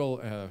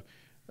Turkle,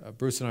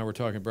 Bruce and I were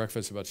talking at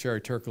breakfast about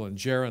Sherry Turkle and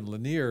Jaron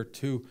Lanier,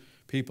 two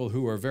people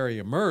who are very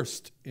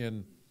immersed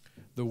in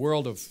the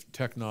world of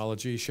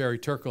technology. Sherry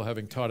Turkle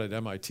having taught at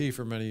MIT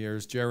for many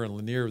years, Jaron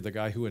Lanier, the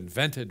guy who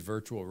invented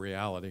virtual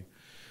reality,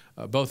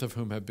 both of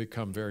whom have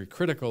become very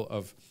critical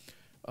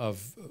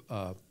of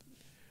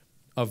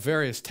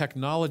various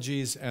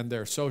technologies and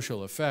their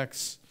social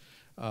effects,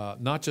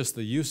 not just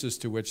the uses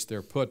to which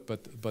they're put,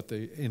 but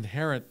the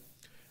inherent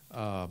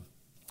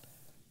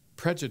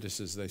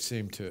prejudices they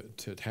seem to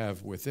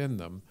have within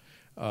them.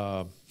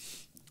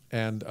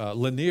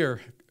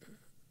 Lanier,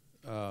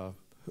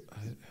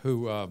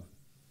 who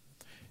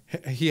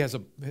he has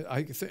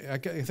I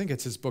think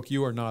it's his book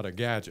 "You Are Not a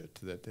Gadget,"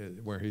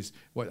 where he's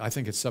I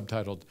think it's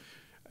subtitled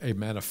 "A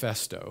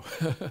Manifesto,"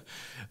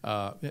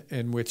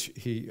 in which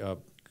he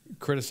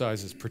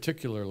criticizes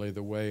particularly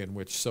the way in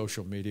which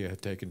social media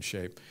had taken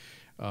shape,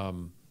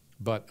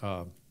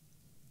 but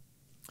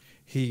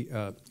he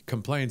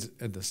complains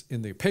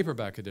in the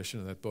paperback edition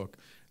of that book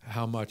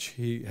how much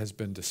he has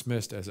been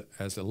dismissed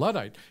as a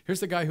Luddite. Here's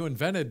the guy who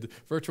invented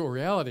virtual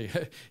reality.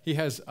 He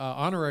has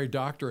honorary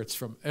doctorates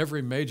from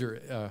every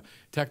major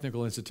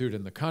technical institute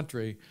in the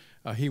country.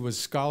 He was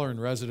scholar in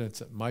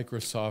residence at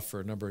Microsoft for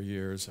a number of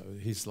years.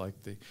 He's a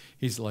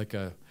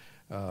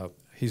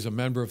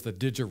member of the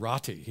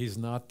Digerati. He's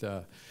not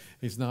a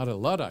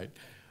Luddite.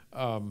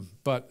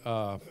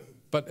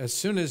 But as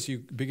soon as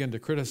you begin to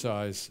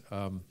criticize,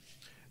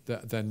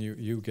 then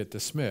you get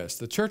dismissed.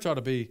 The church ought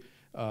to be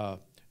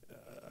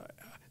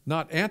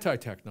not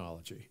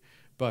anti-technology,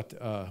 but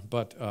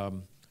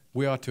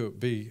we ought to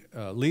be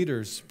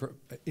leaders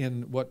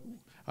in what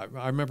I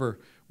remember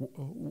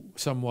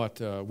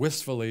somewhat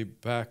wistfully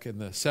back in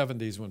the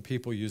 70s when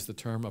people used the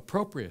term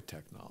appropriate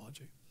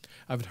technology.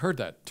 I haven't heard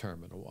that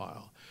term in a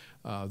while.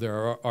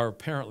 There are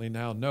apparently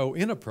now no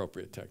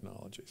inappropriate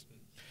technologies.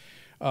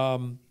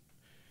 To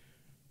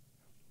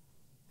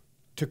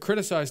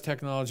criticize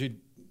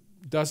technology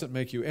doesn't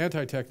make you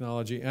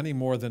anti-technology any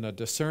more than a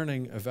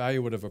discerning,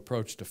 evaluative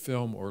approach to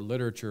film or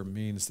literature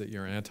means that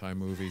you're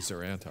anti-movies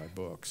or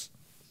anti-books.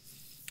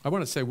 I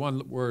want to say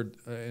one word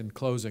in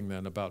closing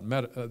then about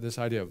this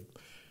idea of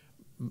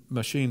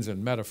machines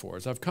and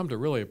metaphors. I've come to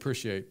really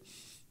appreciate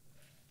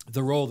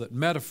the role that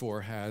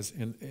metaphor has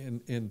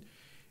in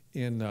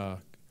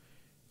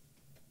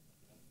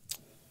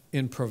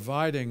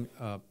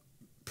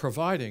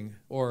providing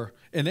or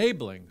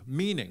enabling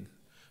meaning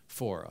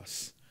for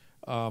us.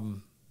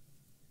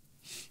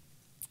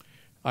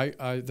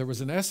 There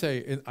was an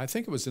essay, I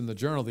think it was in the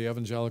Journal of the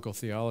Evangelical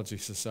Theology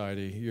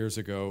Society years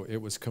ago. It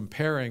was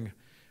comparing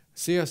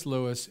C.S.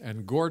 Lewis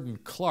and Gordon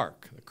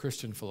Clark, the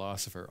Christian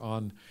philosopher,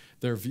 on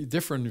their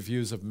different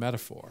views of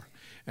metaphor.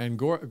 And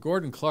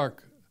Gordon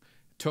Clark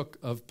took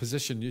a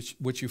position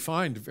which you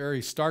find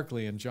very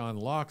starkly in John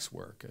Locke's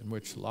work, in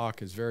which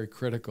Locke is very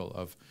critical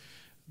of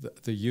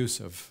the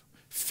use of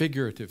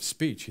figurative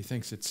speech. He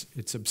thinks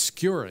it's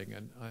obscuring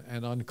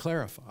and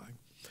unclarifying.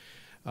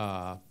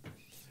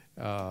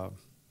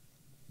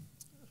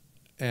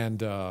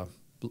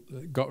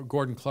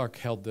 Gordon Clark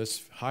held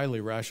this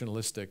highly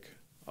rationalistic,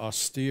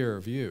 austere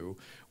view,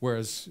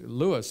 whereas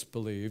Lewis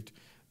believed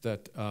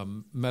that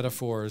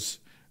metaphors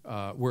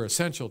were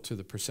essential to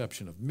the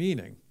perception of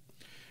meaning.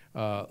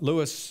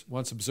 Lewis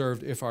once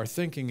observed, if our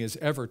thinking is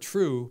ever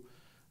true,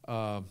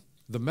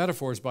 the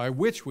metaphors by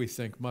which we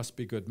think must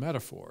be good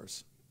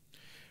metaphors.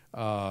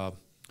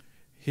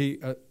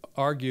 He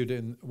argued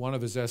in one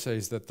of his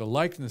essays that the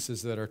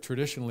likenesses that are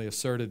traditionally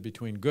asserted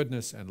between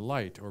goodness and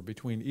light, or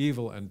between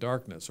evil and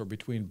darkness, or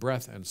between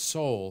breath and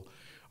soul,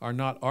 are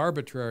not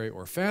arbitrary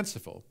or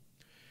fanciful,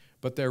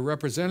 but they're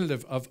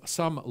representative of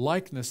some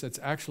likeness that's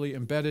actually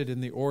embedded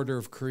in the order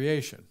of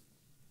creation.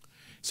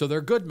 So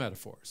they're good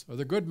metaphors, or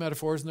they're good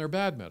metaphors and they're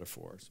bad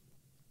metaphors.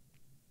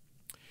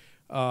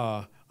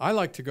 I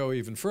like to go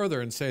even further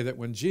and say that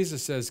when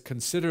Jesus says,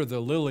 "Consider the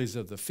lilies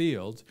of the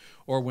field,"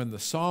 or when the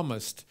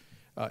psalmist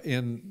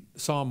in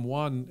Psalm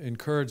 1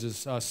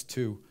 encourages us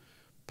to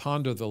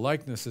ponder the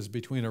likenesses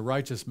between a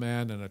righteous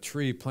man and a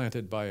tree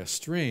planted by a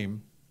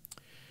stream,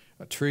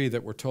 a tree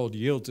that we're told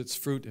yields its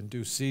fruit in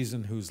due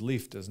season, whose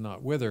leaf does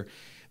not wither,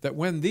 that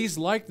when these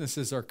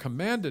likenesses are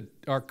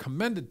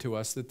commended to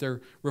us, that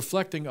they're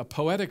reflecting a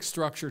poetic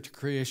structure to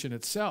creation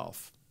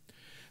itself.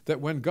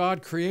 That when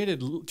God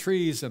created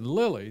trees and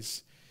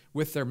lilies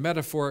with their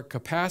metaphoric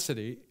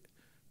capacity,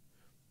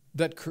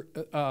 that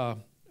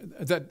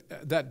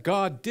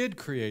God did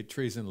create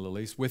trees and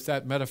lilies with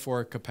that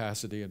metaphoric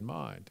capacity in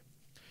mind.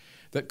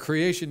 That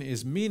creation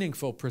is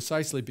meaningful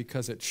precisely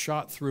because it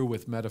shot through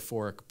with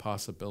metaphoric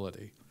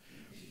possibility.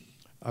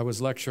 I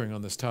was lecturing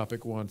on this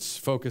topic once,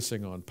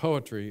 focusing on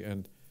poetry,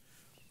 and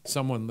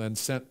someone then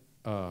sent,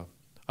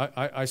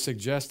 I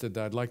suggested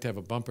that I'd like to have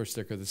a bumper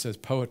sticker that says,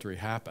 "Poetry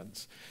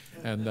happens."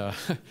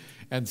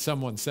 And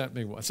someone sent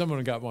me one.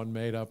 Someone got one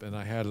made up, and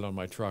I had it on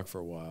my truck for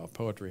a while.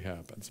 Poetry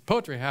happens.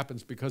 Poetry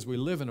happens because we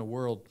live in a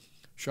world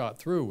shot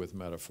through with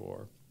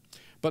metaphor.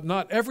 But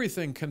not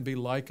everything can be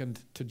likened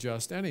to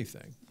just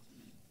anything.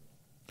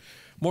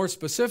 More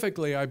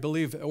specifically, I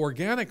believe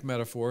organic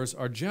metaphors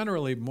are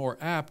generally more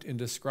apt in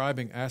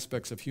describing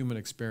aspects of human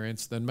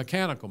experience than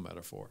mechanical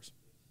metaphors,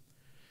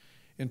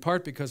 in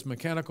part because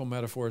mechanical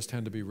metaphors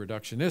tend to be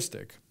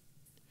reductionistic.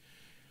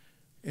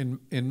 In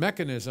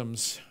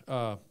mechanisms,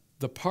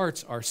 the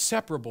parts are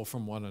separable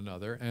from one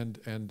another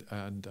and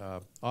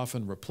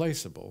often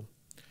replaceable,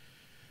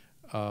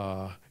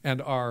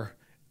 and are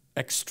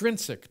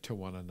extrinsic to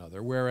one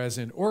another, whereas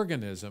in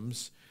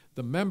organisms,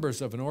 the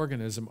members of an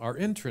organism are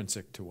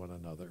intrinsic to one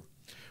another.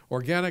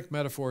 Organic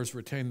metaphors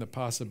retain the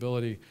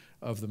possibility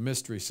of the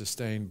mystery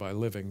sustained by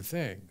living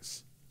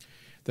things.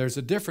 There's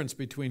a difference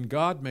between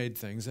God-made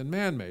things and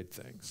man-made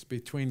things,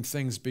 between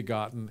things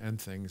begotten and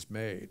things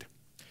made.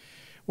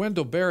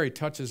 Wendell Berry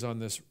touches on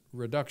this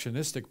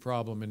reductionistic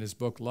problem in his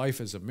book,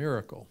 Life is a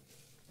Miracle.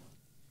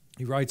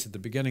 He writes at the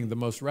beginning, "The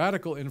most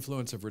radical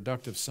influence of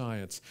reductive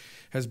science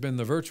has been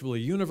the virtually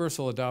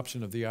universal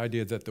adoption of the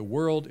idea that the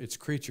world, its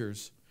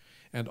creatures,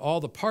 and all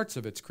the parts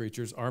of its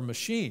creatures are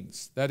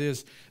machines. That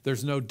is,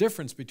 there's no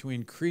difference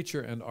between creature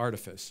and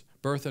artifice,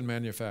 birth and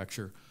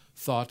manufacture,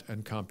 thought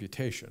and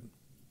computation.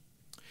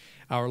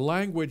 Our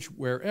language,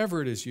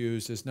 wherever it is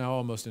used, is now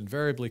almost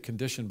invariably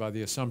conditioned by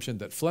the assumption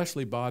that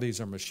fleshly bodies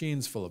are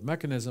machines full of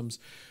mechanisms,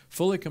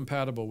 fully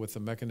compatible with the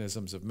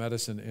mechanisms of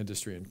medicine,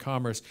 industry, and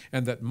commerce,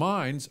 and that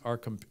minds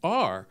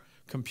are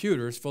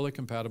computers fully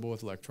compatible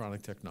with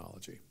electronic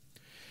technology."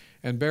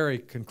 And Berry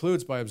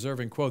concludes by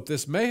observing, quote,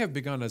 "This may have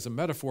begun as a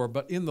metaphor,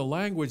 but in the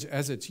language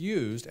as it's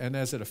used and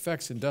as it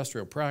affects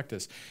industrial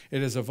practice,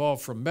 it has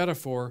evolved from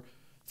metaphor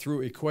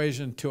through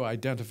equation to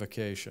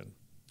identification.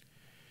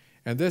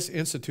 And this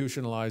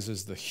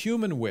institutionalizes the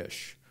human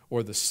wish,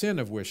 or the sin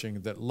of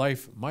wishing, that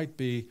life might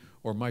be,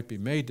 or might be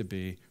made to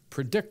be,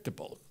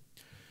 predictable."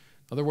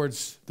 In other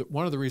words,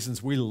 one of the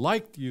reasons we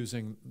liked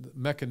using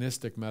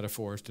mechanistic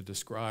metaphors to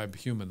describe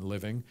human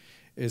living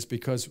is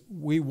because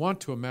we want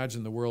to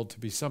imagine the world to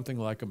be something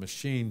like a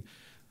machine,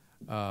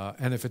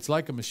 and if it's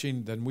like a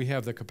machine, then we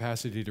have the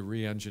capacity to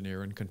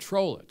re-engineer and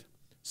control it.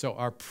 So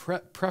our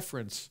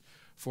preference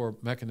for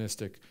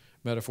mechanistic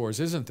metaphors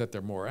isn't that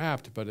they're more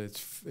apt, but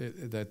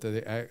that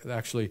they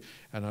actually,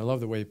 and I love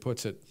the way he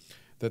puts it,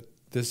 that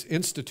this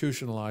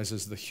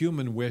institutionalizes the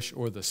human wish,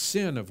 or the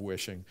sin of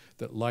wishing,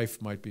 that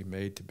life might be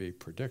made to be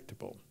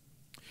predictable.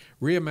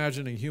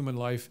 Reimagining human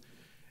life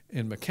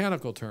in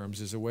mechanical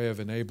terms is a way of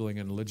enabling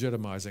and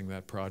legitimizing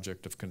that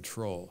project of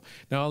control.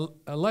 Now,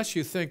 lest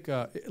you think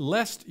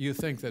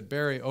that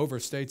Berry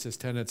overstates his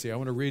tendency, I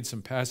want to read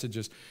some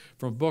passages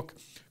from a book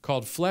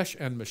called Flesh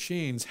and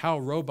Machines, How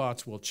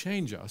Robots Will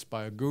Change Us,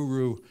 by a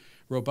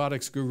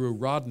robotics guru,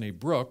 Rodney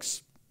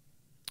Brooks,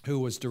 who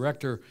was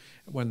director,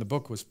 when the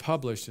book was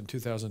published in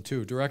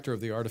 2002, director of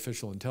the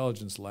Artificial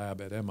Intelligence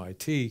Lab at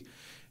MIT.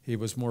 He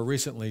was more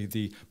recently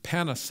the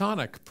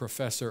Panasonic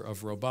Professor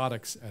of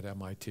Robotics at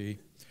MIT.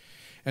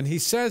 And he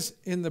says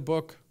in the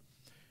book,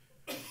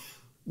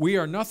 "We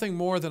are nothing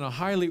more than a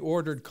highly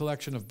ordered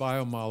collection of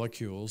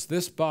biomolecules.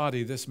 This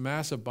body, this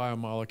mass of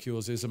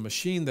biomolecules, is a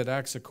machine that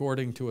acts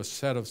according to a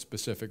set of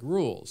specific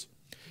rules."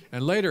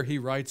 And later he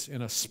writes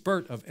in a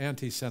spurt of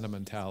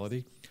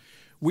anti-sentimentality,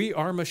 "We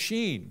are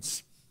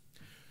machines,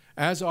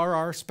 as are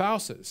our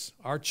spouses,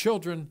 our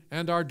children,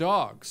 and our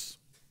dogs."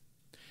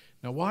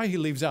 Now, why he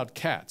leaves out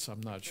cats,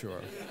 I'm not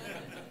sure.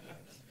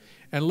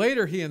 And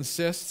later he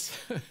insists,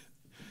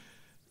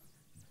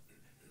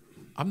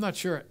 I'm not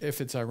sure if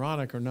it's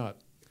ironic or not,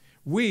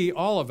 "We,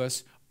 all of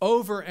us,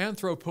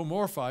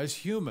 over-anthropomorphize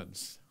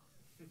humans,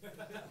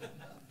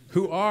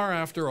 who are,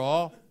 after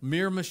all,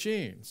 mere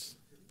machines."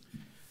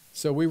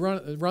 So we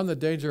run the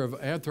danger of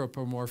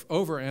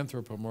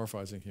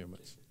over-anthropomorphizing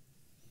humans.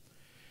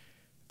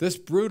 This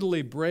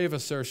brutally brave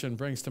assertion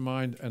brings to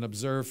mind an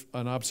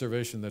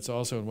observation that's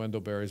also in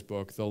Wendell Berry's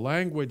book. The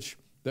language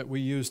that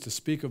we use to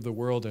speak of the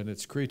world and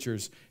its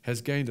creatures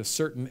has gained a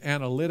certain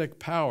analytic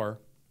power,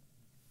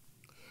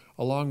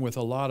 along with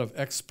a lot of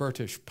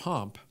expertish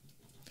pomp,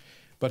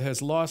 but has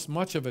lost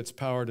much of its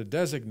power to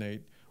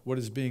designate what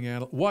is being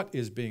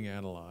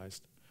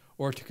analyzed,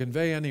 or to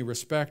convey any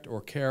respect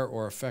or care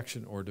or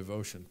affection or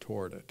devotion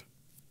toward it.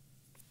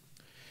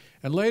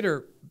 And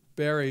later,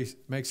 Barry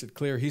makes it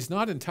clear he's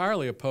not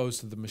entirely opposed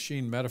to the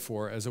machine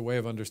metaphor as a way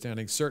of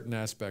understanding certain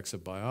aspects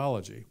of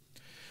biology.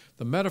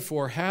 The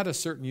metaphor had a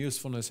certain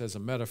usefulness as a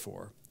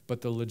metaphor,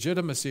 but the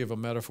legitimacy of a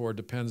metaphor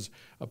depends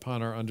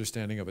upon our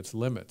understanding of its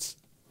limits.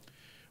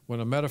 When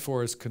a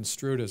metaphor is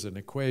construed as an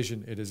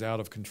equation, it is out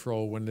of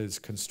control. When it is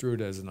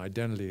construed as an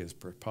identity, it is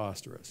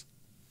preposterous.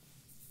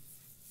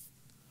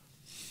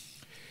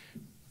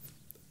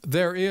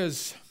 There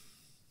is,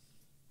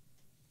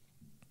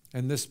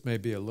 and this may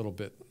be a little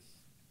bit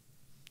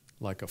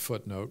like a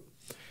footnote,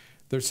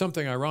 there's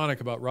something ironic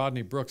about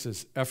Rodney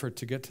Brooks's effort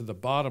to get to the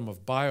bottom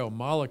of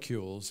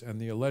biomolecules and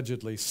the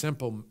allegedly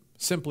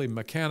simply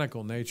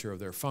mechanical nature of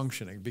their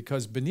functioning,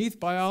 because beneath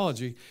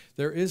biology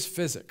there is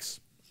physics.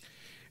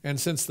 And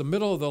since the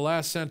middle of the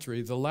last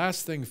century, the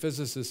last thing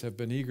physicists have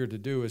been eager to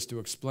do is to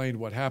explain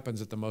what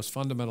happens at the most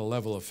fundamental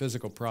level of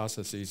physical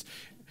processes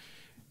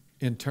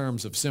in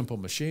terms of simple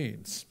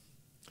machines.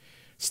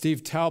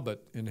 Steve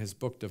Talbot, in his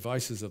book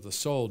Devices of the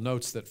Soul,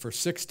 notes that for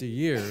 60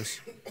 years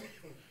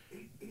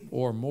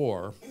or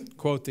more,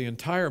 quote, the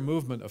entire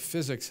movement of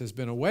physics has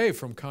been away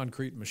from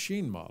concrete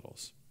machine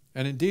models,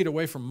 and indeed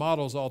away from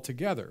models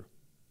altogether.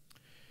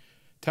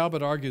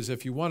 Talbot argues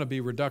if you want to be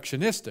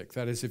reductionistic,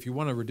 that is, if you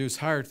want to reduce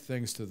higher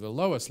things to the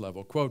lowest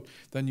level, quote,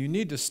 then you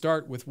need to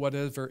start with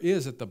whatever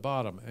is at the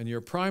bottom, and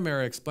your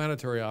primary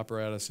explanatory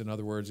apparatus, in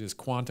other words, is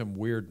quantum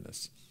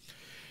weirdness.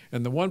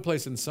 And the one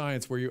place in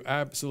science where you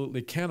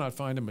absolutely cannot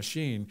find a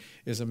machine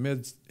is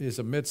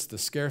amidst the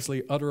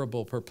scarcely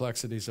utterable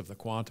perplexities of the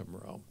quantum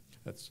realm.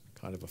 That's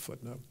kind of a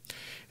footnote.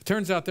 It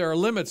turns out there are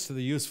limits to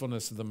the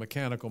usefulness of the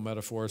mechanical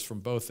metaphors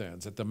from both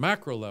ends. At the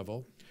macro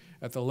level,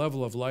 at the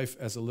level of life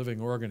as a living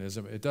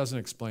organism, it doesn't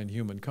explain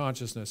human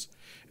consciousness.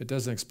 It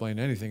doesn't explain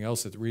anything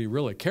else that we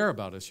really care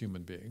about as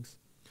human beings.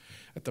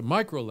 At the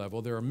micro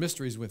level, there are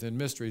mysteries within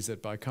mysteries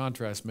that, by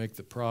contrast, make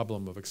the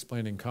problem of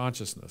explaining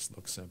consciousness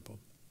look simple.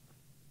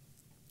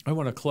 I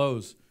want to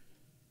close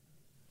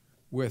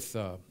with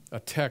a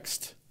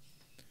text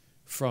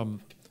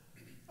from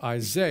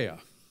Isaiah.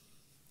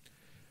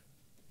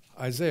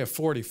 Isaiah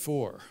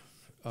 44,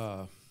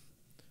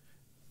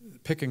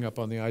 picking up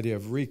on the idea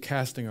of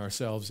recasting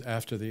ourselves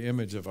after the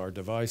image of our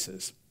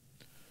devices.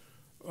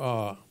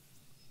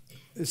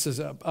 This is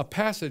a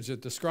passage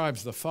that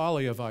describes the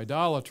folly of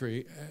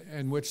idolatry,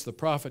 in which the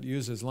prophet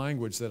uses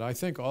language that I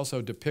think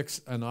also depicts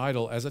an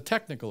idol as a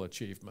technical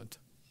achievement.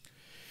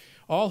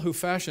 All who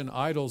fashion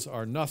idols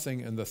are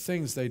nothing, and the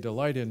things they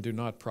delight in do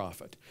not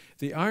profit.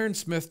 The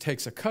ironsmith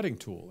takes a cutting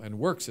tool and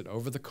works it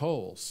over the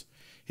coals.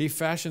 He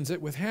fashions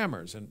it with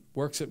hammers and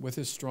works it with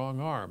his strong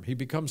arm. He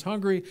becomes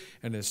hungry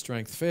and his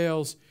strength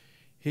fails.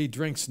 He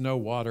drinks no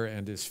water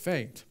and is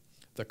faint.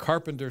 The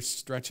carpenter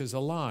stretches a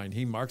line.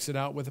 He marks it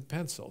out with a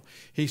pencil.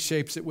 He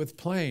shapes it with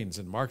planes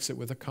and marks it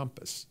with a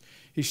compass.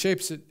 He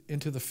shapes it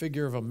into the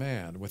figure of a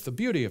man, with the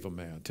beauty of a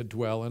man, to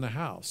dwell in a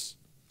house.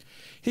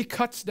 He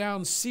cuts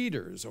down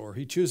cedars, or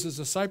he chooses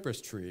a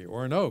cypress tree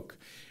or an oak,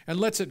 and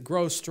lets it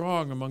grow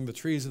strong among the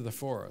trees of the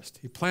forest.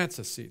 He plants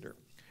a cedar,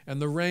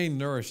 and the rain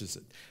nourishes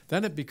it.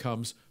 Then it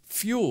becomes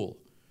fuel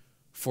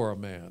for a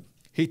man.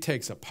 He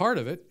takes a part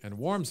of it and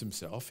warms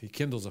himself. He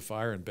kindles a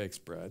fire and bakes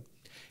bread.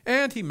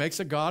 And he makes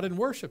a god and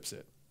worships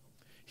it.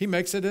 He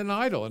makes it an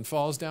idol and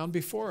falls down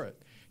before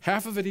it.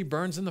 Half of it he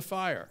burns in the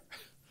fire.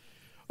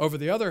 Over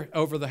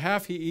the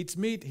half he eats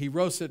meat, he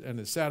roasts it and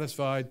is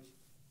satisfied.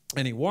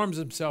 And he warms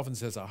himself and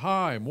says,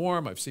 aha, I'm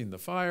warm, I've seen the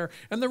fire.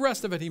 And the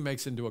rest of it he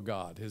makes into a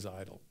god, his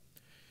idol,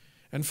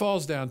 and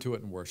falls down to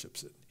it and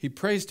worships it. He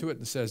prays to it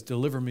and says,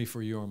 deliver me,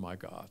 for you are my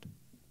God.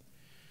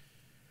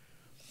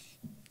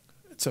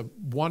 It's a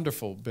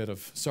wonderful bit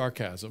of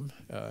sarcasm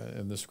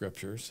in the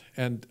scriptures.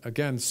 And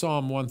again,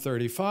 Psalm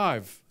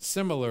 135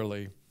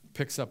 similarly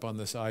picks up on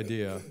this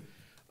idea.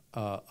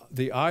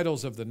 The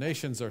idols of the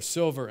nations are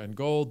silver and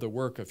gold, the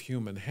work of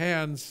human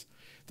hands.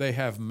 They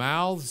have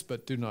mouths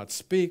but do not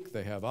speak.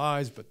 They have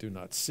eyes but do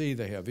not see.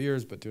 They have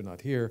ears but do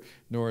not hear,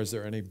 nor is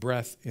there any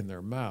breath in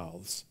their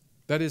mouths.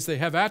 That is, they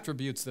have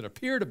attributes that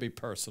appear to be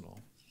personal,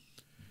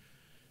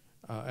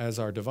 as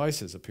our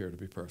devices appear to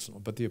be personal,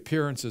 but the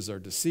appearances are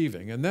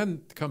deceiving. And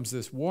then comes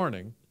this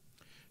warning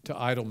to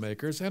idol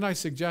makers, and I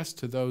suggest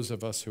to those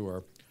of us who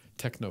are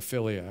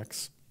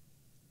technophiliacs,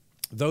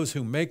 those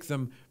who make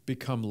them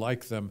become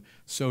like them,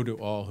 so do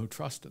all who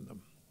trust in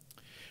them.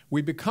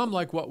 We become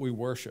like what we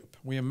worship.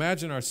 We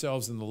imagine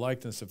ourselves in the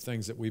likeness of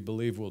things that we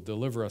believe will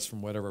deliver us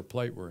from whatever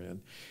plight we're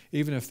in,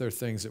 even if they're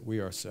things that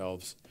we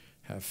ourselves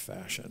have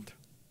fashioned.